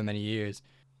 however many years.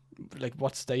 Like,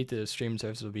 what state the streaming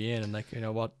service will be in, and like,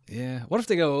 what? Yeah. What if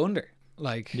they go under?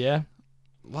 Like, Yeah.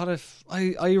 what if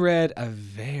I read a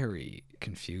very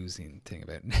confusing thing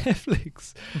about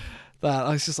Netflix that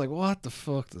I was just like, what the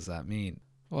fuck does that mean?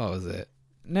 What was it?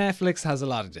 Netflix has a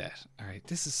lot of debt. All right,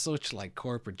 this is such like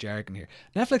corporate jargon here.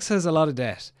 Netflix has a lot of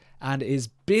debt and is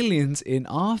billions in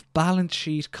off-balance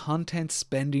sheet content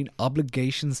spending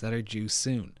obligations that are due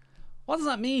soon. What does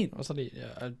that mean? What's that?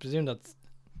 I presume that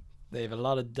they have a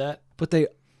lot of debt, But they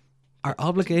are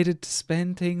obligated to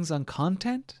spend things on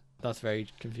content? That's very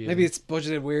confusing. Maybe it's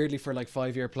budgeted weirdly for like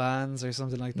 5-year plans or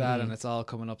something like that, and it's all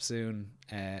coming up soon.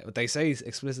 But they say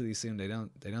explicitly soon. They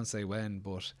don't say when.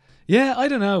 But yeah, I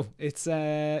don't know. It's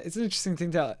an interesting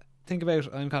thing to think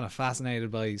about. I'm kind of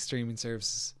fascinated by streaming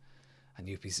services and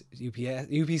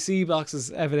UPC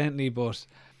boxes, evidently. But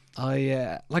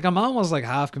I'm almost like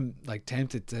half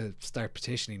tempted to start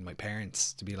petitioning my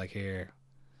parents to be like, here,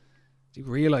 do you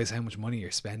realize how much money you're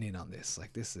spending on this?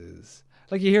 Like, this is.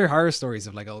 Like, you hear horror stories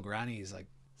of like old grannies like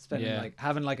spending like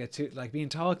having like being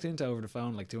talked into over the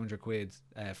phone like 200 quid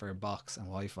for a box and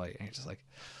Wi-Fi, and you're just like,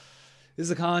 this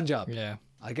is a con job. Yeah,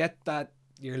 I get that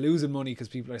you're losing money because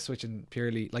people are switching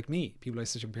purely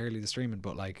to streaming,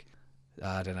 but like,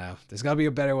 I don't know, there's got to be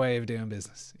a better way of doing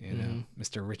business, know,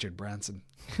 Mr. Richard Branson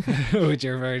with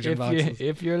your Virgin boxes.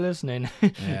 If you're listening,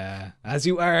 yeah, as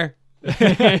you are.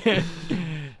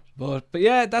 but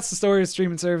yeah, that's the story of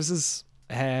streaming services.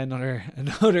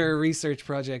 Another research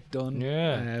project done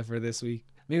for this week.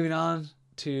 Moving on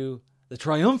to the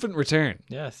triumphant return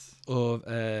of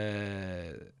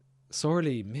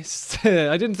sorely missed.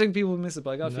 I didn't think people would miss it, but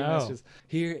I got a few messages.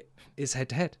 Here is Head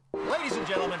to Head. Ladies and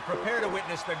gentlemen, prepare to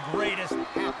witness the greatest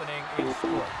happening in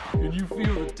sport. Can you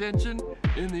feel the tension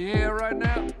in the air right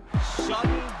now?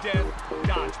 Sudden death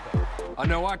dodgeball. I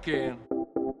know I can.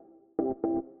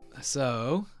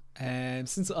 So,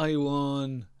 since I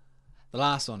won the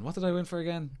last one, what did I win for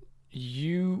again?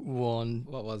 You won.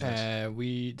 What was it?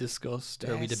 We discussed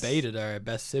or we debated our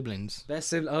best siblings.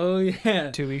 Oh yeah,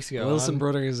 2 weeks ago. Wilson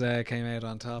Brothers came out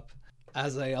on top,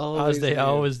 as they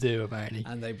always do, apparently.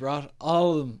 And they brought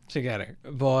all of them together.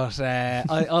 But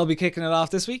I'll be kicking it off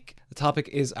this week. The topic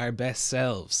is our best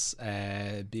selves,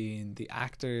 being the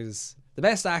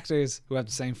best actors who have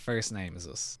the same first name as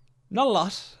us. Not a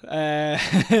lot.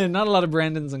 Not a lot of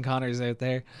Brendans and Connors out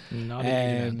there. Not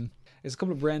even. There's a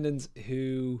couple of Brendans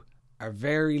who are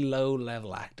very low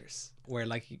level actors, where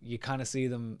like you kind of see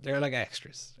them, they're like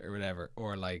extras or whatever,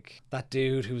 or like that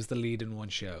dude who was the lead in one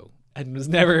show and was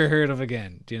never heard of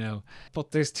again, do you know?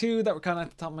 But there's two that were kind of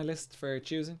at the top of my list for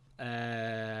choosing.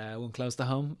 One close to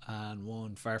home and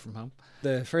one far from home.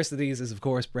 The first of these is, of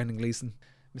course, Brendan Gleeson,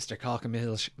 Mr. Cock and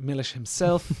Millish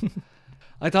himself.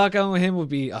 I thought going with him would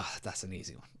be, that's an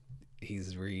easy one.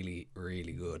 He's really,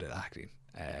 really good at acting.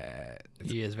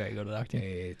 He is very good at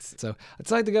acting. So I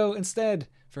decided to go instead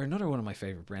for another one of my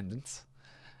favourite Brendans.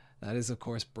 That is, of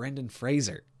course, Brendan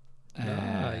Fraser. Yes.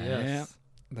 Yeah,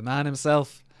 the man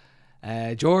himself.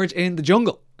 George in the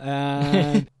Jungle.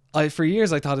 For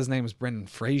years I thought his name was Brendan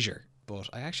Fraser, but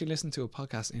I actually listened to a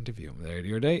podcast interview him there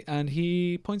the other day, and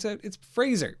he points out it's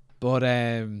Fraser. But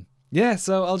yeah,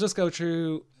 so I'll just go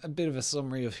through a bit of a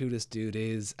summary of who this dude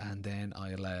is, and then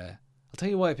I'll tell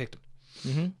you why I picked him.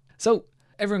 Mm-hmm. So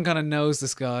everyone kind of knows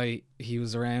this guy. He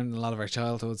was around in a lot of our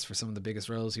childhoods for some of the biggest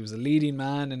roles. He was a leading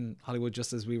man in Hollywood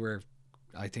just as we were,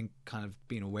 I think, kind of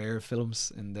being aware of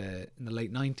films in the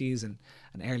late 90s and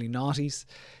early noughties.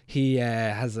 He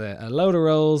has a load of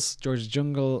roles. George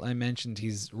Jungle, I mentioned.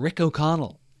 He's Rick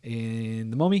O'Connell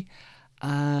in The Mummy,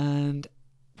 and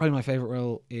probably my favourite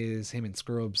role is him in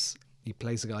Scrubs. He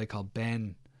plays a guy called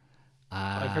Ben.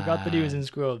 I forgot that he was in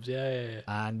Scrubs. Yeah.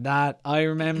 And I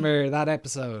remember that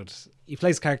episode. He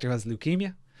plays a character who has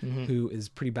leukemia, who is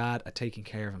pretty bad at taking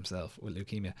care of himself with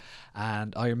leukemia.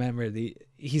 And I remember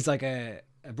he's like a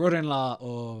brother-in-law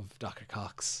of Dr.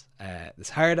 Cox, this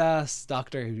hard-ass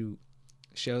doctor who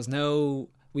shows no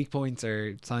weak points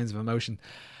or signs of emotion.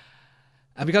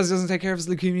 And because he doesn't take care of his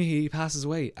leukemia, he passes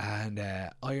away. And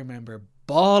I remember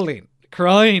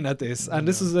crying at this. And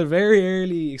this is a very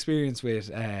early experience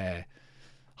with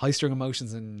high-strung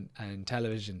emotions and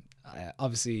television.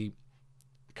 Obviously,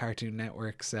 Cartoon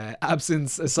Network's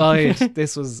absence aside,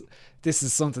 this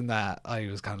is something that I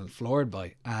was kind of floored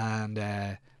by, and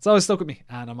it's always stuck with me,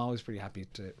 and I'm always pretty happy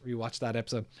to rewatch that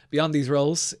episode. Beyond these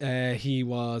roles, he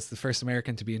was the first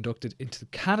American to be inducted into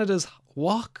Canada's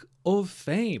Walk of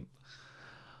Fame.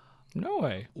 No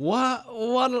way. What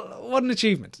an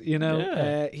achievement, you know.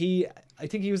 Yeah. I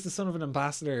think he was the son of an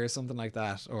ambassador or something like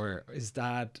that, or his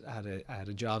dad had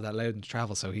a job that allowed him to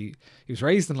travel. So he was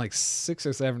raised in like 6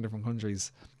 or 7 different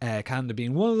countries, Canada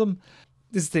being one of them.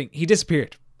 This is the thing, he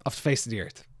disappeared off the face of the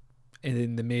earth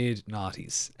in the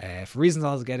mid-noughties for reasons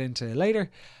I'll get into later.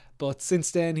 But since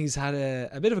then, he's had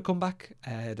a bit of a comeback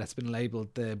that's been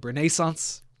labelled the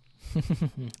Renaissance,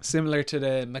 similar to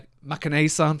the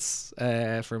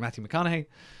Macanaissance for Matthew McConaughey.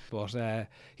 But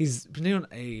he's been doing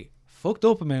a fucked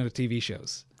up amount of TV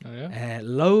shows. Oh, yeah?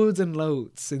 Loads and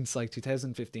loads since like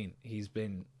 2015. He's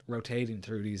been rotating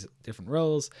through these different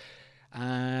roles.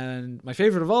 And my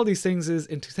favourite of all these things is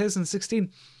in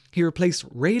 2016, he replaced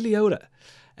Ray Liotta,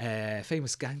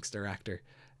 famous gangster actor.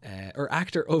 Or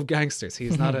actor of gangsters.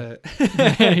 He's not a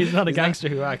he's not a gangster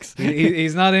who acts.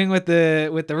 He's not in with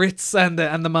the Ritz and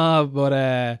the mob,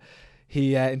 but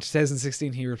he in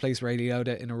 2016 he replaced Ray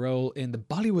Liotta in a role in the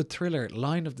Bollywood thriller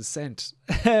Line of Descent,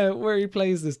 where he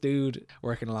plays this dude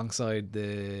working alongside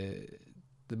the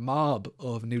mob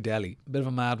of New Delhi. A bit of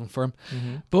a mad one for him.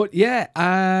 Mm-hmm. But yeah,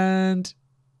 and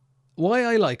why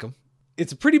I like him,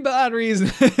 it's a pretty bad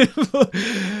reason.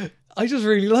 I just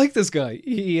really like this guy.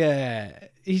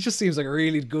 He just seems like a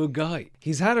really good guy.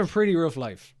 He's had a pretty rough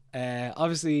life.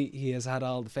 Obviously, he has had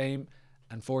all the fame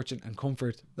and fortune and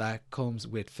comfort that comes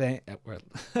with fame.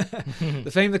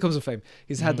 The fame that comes with fame.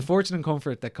 He's had the fortune and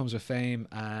comfort that comes with fame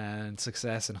and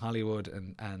success in Hollywood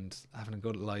and having a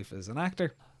good life as an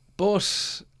actor.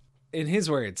 But in his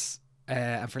words,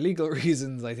 and for legal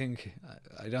reasons, I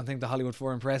don't think the Hollywood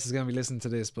Foreign Press is going to be listening to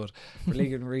this, but for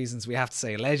legal reasons, we have to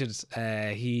say alleged.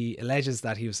 He alleges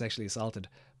that he was sexually assaulted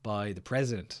by the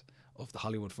president of the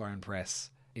Hollywood Foreign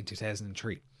Press in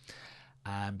 2003.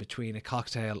 And between a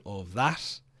cocktail of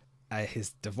that, his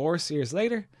divorce years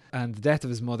later, and the death of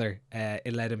his mother,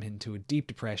 it led him into a deep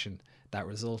depression that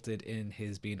resulted in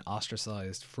his being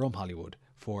ostracized from Hollywood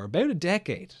for about a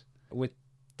decade, with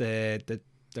the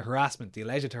harassment, the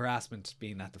alleged harassment,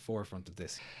 being at the forefront of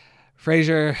this.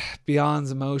 Fraser, beyond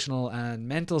emotional and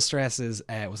mental stresses,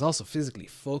 was also physically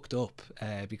fucked up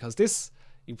because this,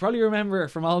 you probably remember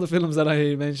from all the films that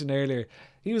I mentioned earlier,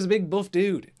 he was a big buff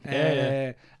dude.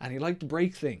 And he liked to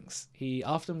break things. He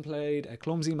often played a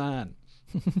clumsy man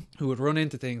who would run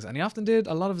into things, and he often did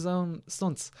a lot of his own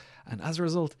stunts. And as a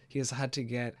result, he has had to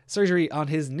get surgery on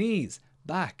his knees,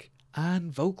 back,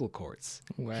 and vocal cords.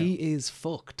 Wow. He is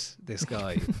fucked, this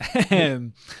guy.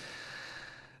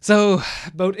 So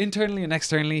both internally and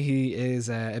externally, he is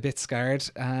a bit scarred.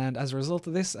 And as a result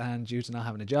of this, and due to not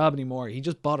having a job anymore, he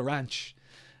just bought a ranch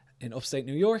in upstate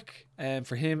New York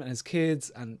for him and his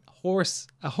kids, and a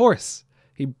horse.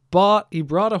 He brought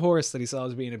a horse that he saw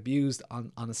was being abused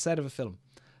on a set of a film,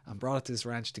 and brought it to this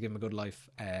ranch to give him a good life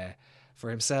for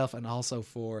himself and also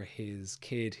for his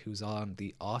kid who's on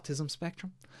the autism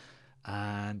spectrum.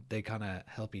 And they kind of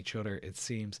help each other, it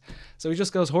seems. So he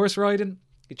just goes horse riding,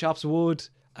 he chops wood,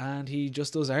 and he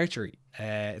just does archery in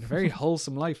a very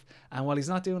wholesome life. And while he's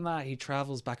not doing that, he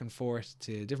travels back and forth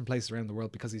to different places around the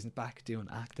world because he's back doing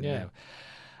acting now.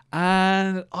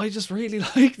 And I just really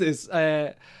like this.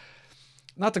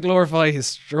 Not to glorify his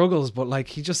struggles, but like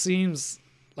he just seems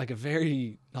like a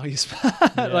very nice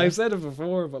man. I've said it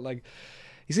before, but like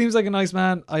he seems like a nice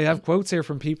man. I have quotes here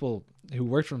from people who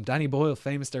worked for him. Danny Boyle,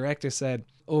 famous director, said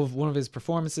of one of his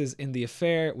performances in The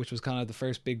Affair, which was kind of the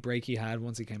first big break he had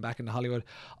once he came back into Hollywood,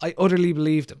 I utterly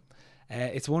believed him.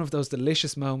 It's one of those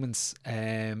delicious moments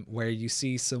where you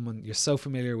see someone you're so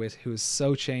familiar with who is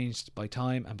so changed by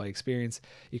time and by experience.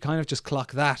 You kind of just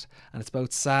clock that, and it's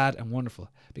both sad and wonderful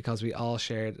because we all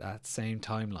shared that same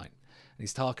timeline. And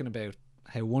he's talking about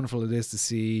how wonderful it is to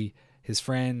see his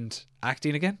friend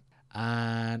acting again,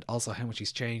 and also how much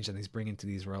he's changed and he's bringing to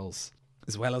these roles.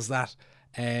 As well as that,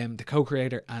 the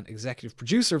co-creator and executive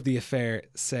producer of The Affair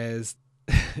says,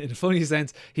 in a funny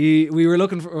sense, we were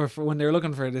looking for when they were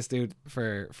looking for this dude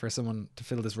for someone to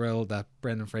fill this role that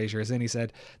Brendan Fraser is in.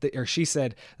 She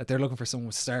said that they're looking for someone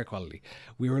with star quality.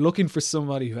 We were looking for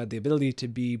somebody who had the ability to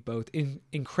be both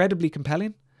incredibly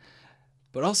compelling,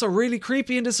 but also really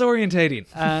creepy and disorientating.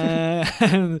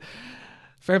 And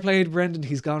fair play to Brendan,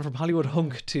 he's gone from Hollywood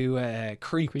hunk to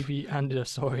creepy and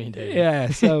disorientating. Yeah,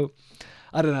 so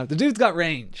I don't know. The dude's got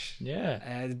range.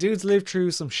 Yeah, the dude's lived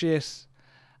through some shit.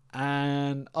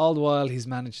 And all the while he's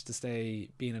managed to stay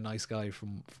being a nice guy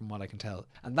from what I can tell.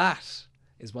 And that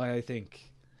is why I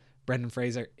think Brendan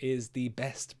Fraser is the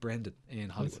best Brendan in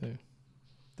Hollywood.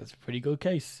 That's a pretty good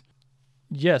case.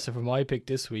 Yeah, so for my pick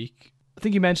this week, I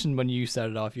think you mentioned when you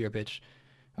started off your pitch,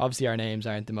 obviously our names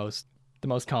aren't the most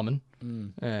common.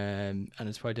 And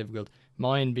it's quite difficult.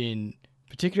 Mine being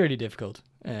particularly difficult.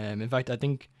 In fact, I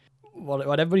think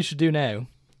what everybody should do now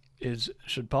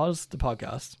should pause the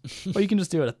podcast, or you can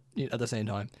just do it at the same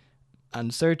time,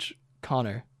 and search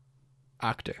Connor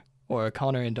actor or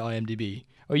Connor into IMDb,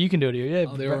 or you can do it here.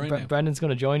 Yeah, Brendan's going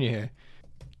to join you here,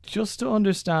 just to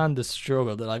understand the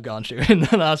struggle that I've gone through in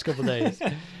the last couple of days.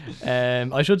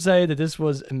 I should say that this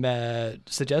was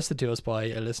suggested to us by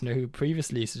a listener who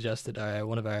previously suggested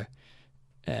one of our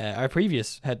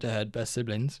previous head-to-head best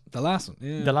siblings. The last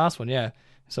one, yeah.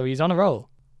 So he's on a roll.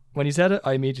 When he said it,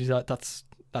 I immediately thought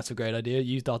that's a great idea.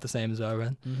 You thought the same as well,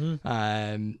 Ren.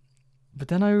 Mm-hmm. But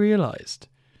then I realised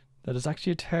that it's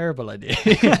actually a terrible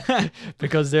idea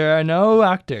because there are no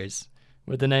actors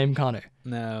with the name Connor.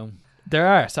 No. There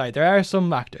are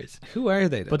some actors. Who are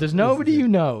they, though? But there's nobody you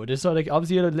know. There's sort of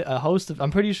obviously a host of...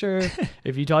 I'm pretty sure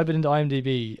if you type it into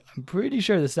IMDb, I'm pretty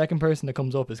sure the second person that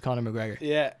comes up is Conor McGregor.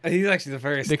 Yeah, he's actually the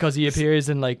first. Because he appears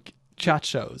in, like, chat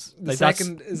shows. The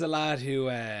second is a lad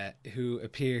who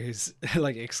appears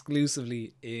like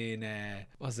exclusively in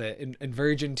in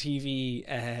Virgin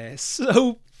TV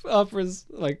soap operas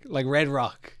like Red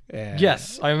Rock.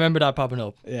 Yes, I remember that popping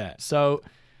up. Yeah. So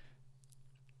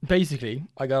basically,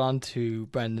 I got on to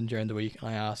Brendan during the week and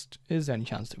I asked, is there any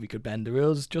chance that we could bend the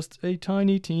rules just a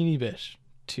teeny bit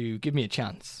to give me a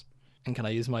chance? And can I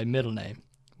use my middle name,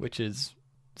 which is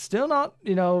still not,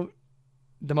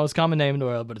 the most common name in the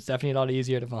world, but it's definitely a lot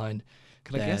easier to find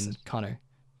Can I guess it? Connor.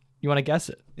 You want to guess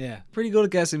it? Yeah. Pretty good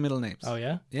at guessing middle names. Oh,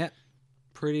 yeah? Yeah.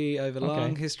 I have a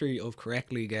long history of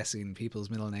correctly guessing people's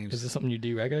middle names. Is this something you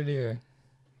do regularly, or?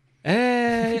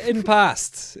 In the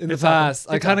past.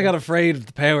 I kind of got afraid of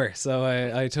the power, so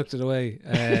I took it away.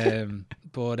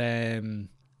 But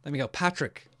let me go.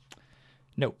 Patrick.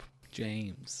 Nope.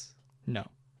 James. No.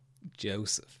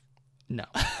 Joseph. No.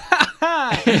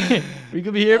 We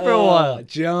could be here for a while.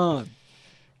 John.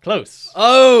 Close.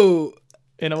 Oh.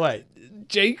 In a way.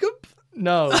 Jacob?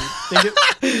 No.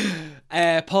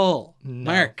 Paul.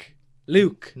 No. Mark.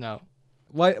 Luke. No.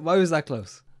 Why was that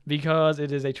close? Because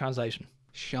it is a translation.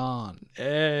 Sean.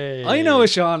 Hey. I know a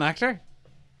Sean actor.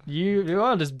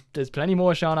 There's plenty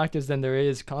more Sean actors than there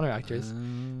is Connor actors.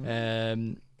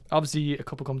 Obviously a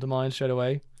couple come to mind straight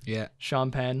away. Yeah.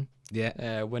 Sean Penn.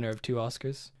 Yeah. Winner of 2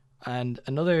 Oscars. And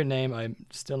another name I'm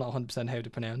still not 100% how to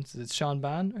pronounce. Is it Sean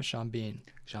Ban or Sean Bean?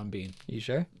 Sean Bean. Are you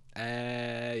sure?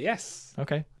 Yes.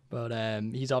 Okay. But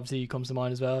he's obviously comes to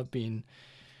mind as well, being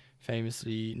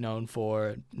famously known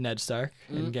for Ned Stark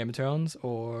in Game of Thrones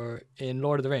or in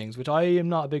Lord of the Rings, which I am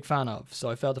not a big fan of. So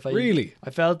I felt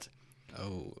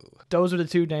those were the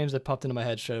 2 names that popped into my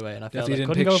head straight away, and I felt you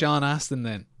didn't pick Sean Astin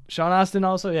then. Sean Astin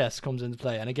also, yes, comes into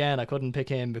play. And again, I couldn't pick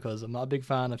him because I'm not a big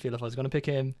fan. I feel if I was going to pick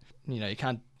him, you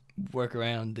can't work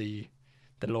around the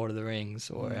Lord of the Rings.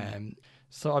 Or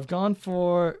so I've gone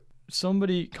for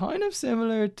somebody kind of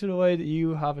similar to the way that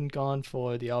you haven't gone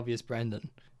for the obvious Brendan.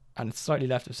 And it's slightly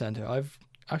left of centre. I've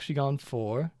actually gone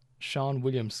for Sean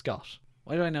William Scott.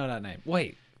 Why do I know that name?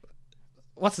 Wait.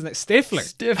 What's his name?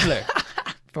 Stifler.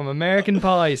 From American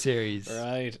Pie series.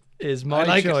 Right. Is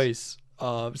my choice.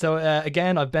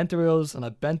 Again, I've bent the rules and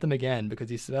I've bent them again because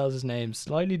he spells his name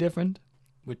slightly different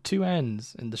with 2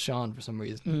 N's in the Sean for some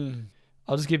reason.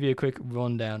 I'll just give you a quick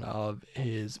rundown of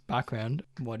his background,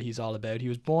 what he's all about. He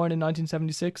was born in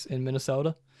 1976 in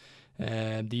Minnesota.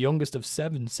 The youngest of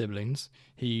 7 siblings.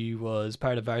 He was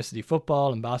part of varsity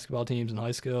football and basketball teams in high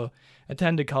school,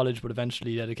 attended college but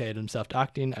eventually dedicated himself to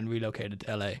acting and relocated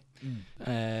to LA.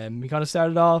 He kind of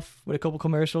started off with a couple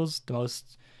commercials, the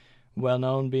most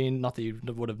well-known being, not that you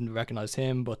would have recognised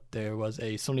him, but there was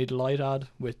a Sunny Delight ad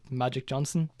with Magic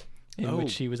Johnson in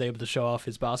which he was able to show off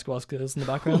his basketball skills in the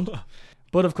background.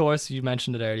 But of course, you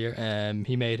mentioned it earlier,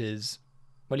 he made his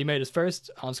first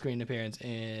on-screen appearance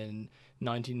in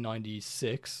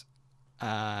 1996,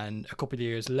 and a couple of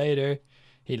years later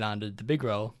he landed the big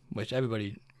role, which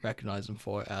everybody recognized him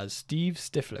for, as Steve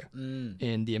Stifler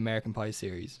in the American Pie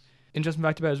series. Interesting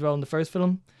fact about his role in the first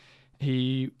film,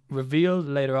 he revealed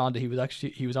later on that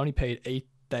he was only paid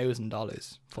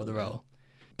 $8,000 for the role.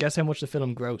 Guess how much the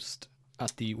film grossed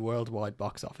at the worldwide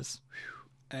box office?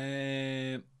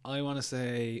 I want to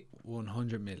say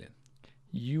 100 million.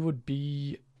 You would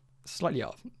be slightly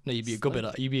off. No, you'd be a good bit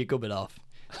off.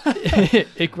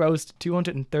 It grossed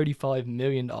 $235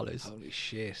 million. Holy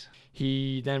shit.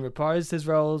 He then reprised this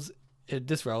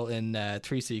role in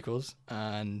 3 sequels,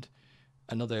 and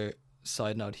another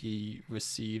side note, he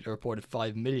received a reported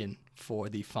 $5 million for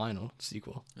the final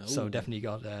sequel. So definitely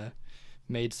got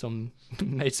made some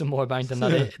more bank than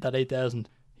that 8,000.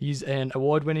 He's an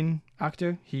award-winning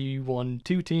actor. He won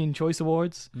 2 Teen Choice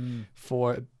Awards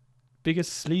for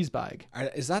Biggest Sleazebag.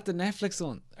 Is that the Netflix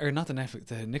one, or not the Netflix?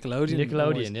 The Nickelodeon.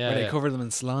 Nickelodeon, yeah. Where they cover them in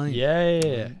slime.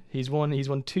 Yeah. He's won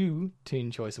 2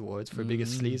 Teen Choice Awards for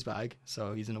Biggest Sleazebag,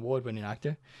 so he's an award-winning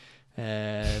actor.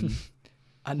 And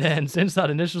then since that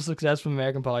initial success from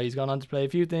American Pie, he's gone on to play a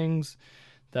few things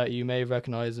that you may have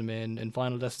recognized him in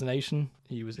Final Destination.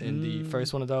 He was in the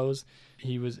first one of those.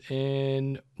 He was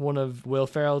in one of Will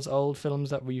Ferrell's old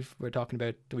films that we were talking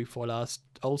about the week before last,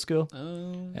 Old School.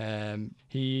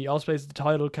 He also plays the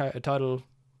title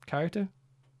character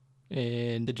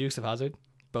in The Dukes of Hazzard,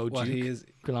 Bo Duke,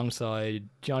 alongside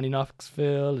Johnny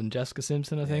Knoxville and Jessica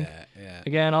Simpson, I think. Yeah.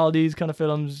 Again, all these kind of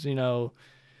films, not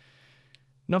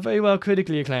very well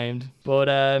critically acclaimed, but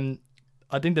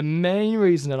I think the main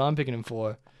reason that I'm picking him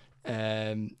for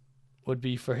would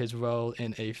be for his role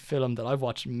in a film that I've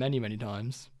watched many, many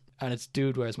times, and it's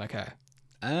Dude, Where's My Car?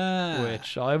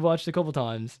 Which I've watched a couple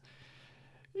times.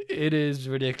 It is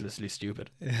ridiculously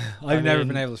stupid. I've never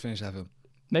been able to finish that film.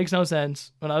 Makes no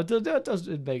sense. It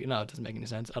doesn't make any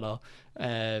sense at all.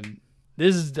 I'm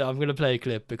going to play a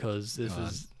clip because this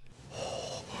is...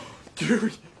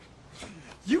 Dude,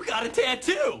 you got a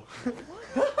tattoo!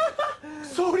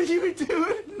 So what are you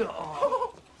doing?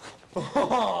 No.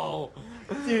 Oh.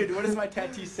 Dude, what does my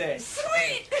tattoo say?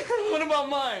 Sweet! What about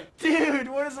mine? Dude,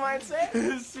 what does mine say?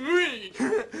 Sweet!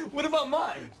 What about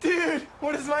mine? Dude,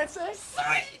 what does mine say?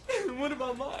 Sweet! What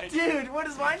about mine? Dude, what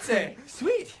does mine say?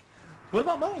 Sweet! What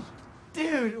about mine?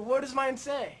 Dude, what does mine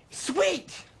say?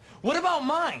 Sweet! What about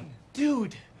mine?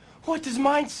 Dude, what does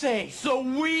mine say?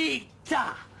 Sweet!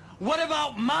 What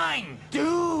about mine?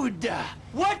 Dude,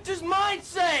 what does mine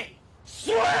say?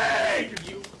 Sweet!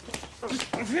 You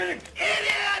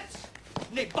idiot!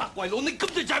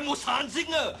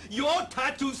 Your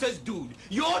tattoo says dude.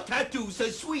 Your tattoo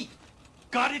says sweet.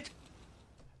 Got it?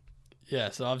 Yeah,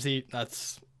 so obviously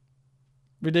that's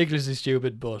ridiculously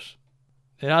stupid, but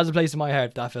it has a place in my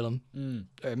heart, that film.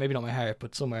 Or maybe not my heart,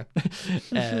 but somewhere.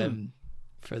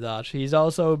 For that. He's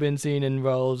also been seen in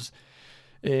roles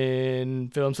in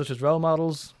films such as Role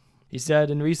Models. He said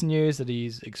in recent years that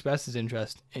he's expressed his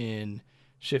interest in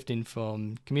shifting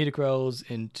from comedic roles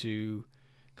into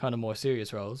kind of more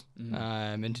serious roles.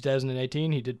 In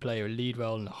 2018, he did play a lead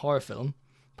role in a horror film.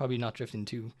 Probably not drifting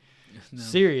too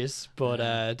serious, but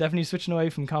definitely switching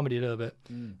away from comedy a little bit.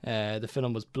 The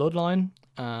film was Bloodline,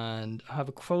 and I have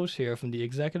a quote here from the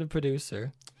executive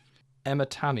producer, Emma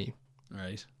Tammy,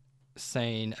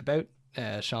 saying about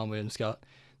Sean William Scott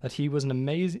that he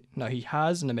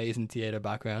has an amazing theatre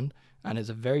background and is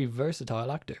a very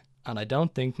versatile actor. And I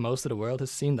don't think most of the world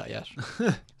has seen that yet.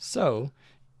 So,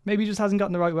 maybe he just hasn't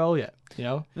gotten the right role yet,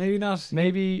 Maybe not.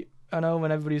 Maybe, I know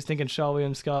when everybody's thinking Sean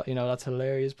William Scott, that's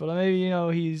hilarious. But maybe,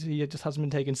 he just hasn't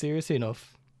been taken seriously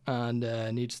enough and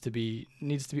needs to be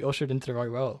ushered into the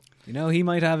right role. He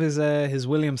might have his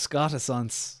William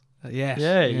Scott-essence. Yeah,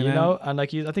 and I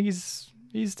think he's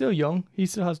still young. He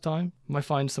still has time. Might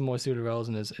find some more suited roles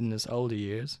in his older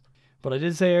years. But I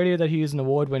did say earlier that he is an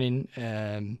award-winning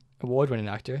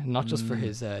actor, not just for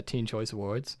his Teen Choice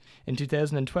Awards. In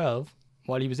 2012,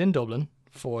 while he was in Dublin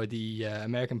for the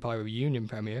American Pie reunion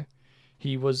premiere,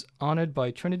 he was honoured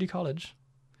by Trinity College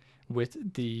with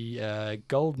the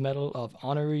Gold Medal of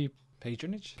Honorary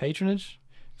Patronage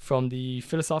from the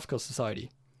Philosophical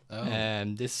Society.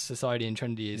 This society in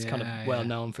Trinity is kind of well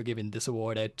known for giving this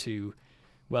award out to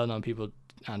well-known people,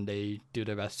 and they do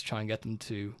their best to try and get them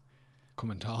to come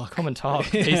and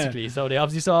talk basically. So they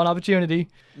obviously saw an opportunity,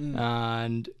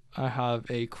 and I have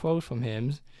a quote from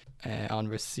him on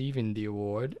receiving the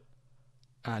award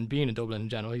and being in Dublin in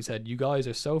general. He said, "You guys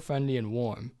are so friendly and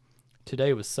warm.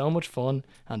 Today was so much fun,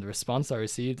 and the response I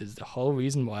received is the whole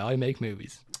reason why I make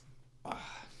movies."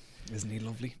 Isn't he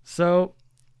lovely? So,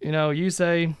 you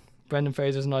say Brendan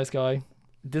Fraser's a nice guy.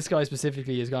 This guy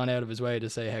specifically has gone out of his way to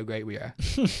say how great we are.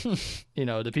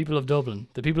 The people of Dublin,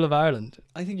 the people of Ireland.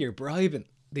 I think you're bribing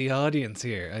the audience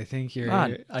here. I think you're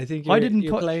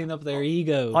playing up their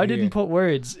ego. I didn't put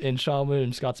words in Sean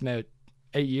William Scott's mouth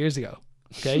 8 years ago.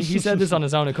 Okay, he said this on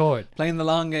his own accord. Playing the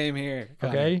long game here.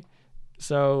 Okay,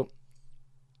 so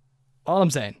all I'm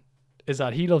saying is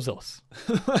that he loves us,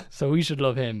 so we should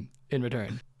love him in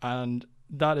return, and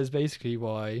that is basically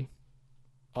why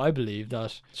I believe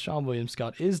that Sean William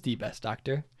Scott is the best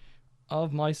actor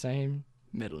of my same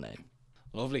middle name.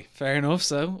 Lovely, fair enough.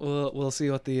 So we'll see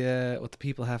what the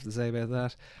people have to say about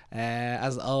that.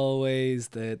 As always,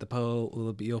 the poll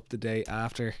will be up the day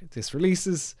after this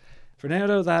releases. For now,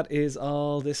 though, that is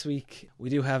all this week. We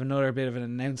do have another bit of an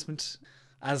announcement.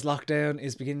 As lockdown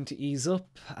is beginning to ease up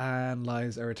and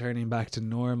lives are returning back to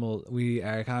normal, we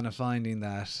are kind of finding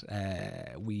that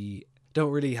we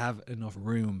don't really have enough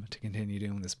room to continue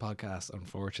doing this podcast,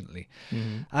 unfortunately.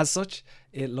 As such,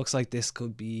 it looks like this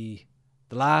could be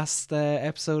the last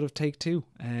episode of Take Two.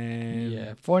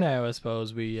 Yeah, for now, I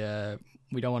suppose we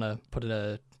don't want to put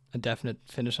a definite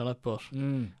finish on it, but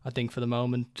I think for the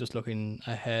moment, just looking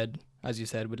ahead, as you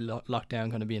said, with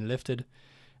lockdown kind of being lifted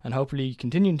and hopefully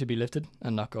continuing to be lifted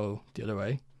and not go the other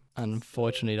way. And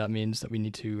unfortunately, that means that we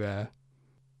need to...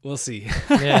 we'll see.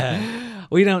 Yeah.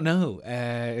 We don't know.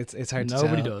 It's hard to tell.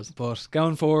 Nobody does. But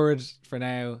going forward, for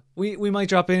now, we might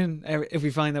drop in if we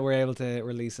find that we're able to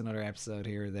release another episode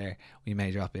here or there. We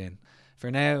may drop in. For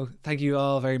now, thank you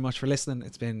all very much for listening.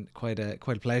 It's been quite a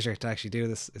pleasure to actually do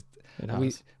this.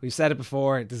 We've said it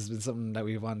before. This has been something that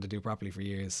we've wanted to do properly for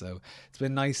years. So it's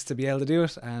been nice to be able to do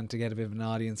it and to get a bit of an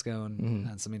audience going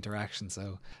and some interaction.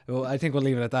 So I think we'll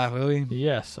leave it at that, will we?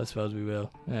 Yes, I suppose we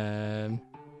will.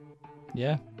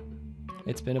 Yeah.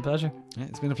 It's been a pleasure. Yeah,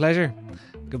 it's been a pleasure.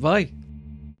 Goodbye.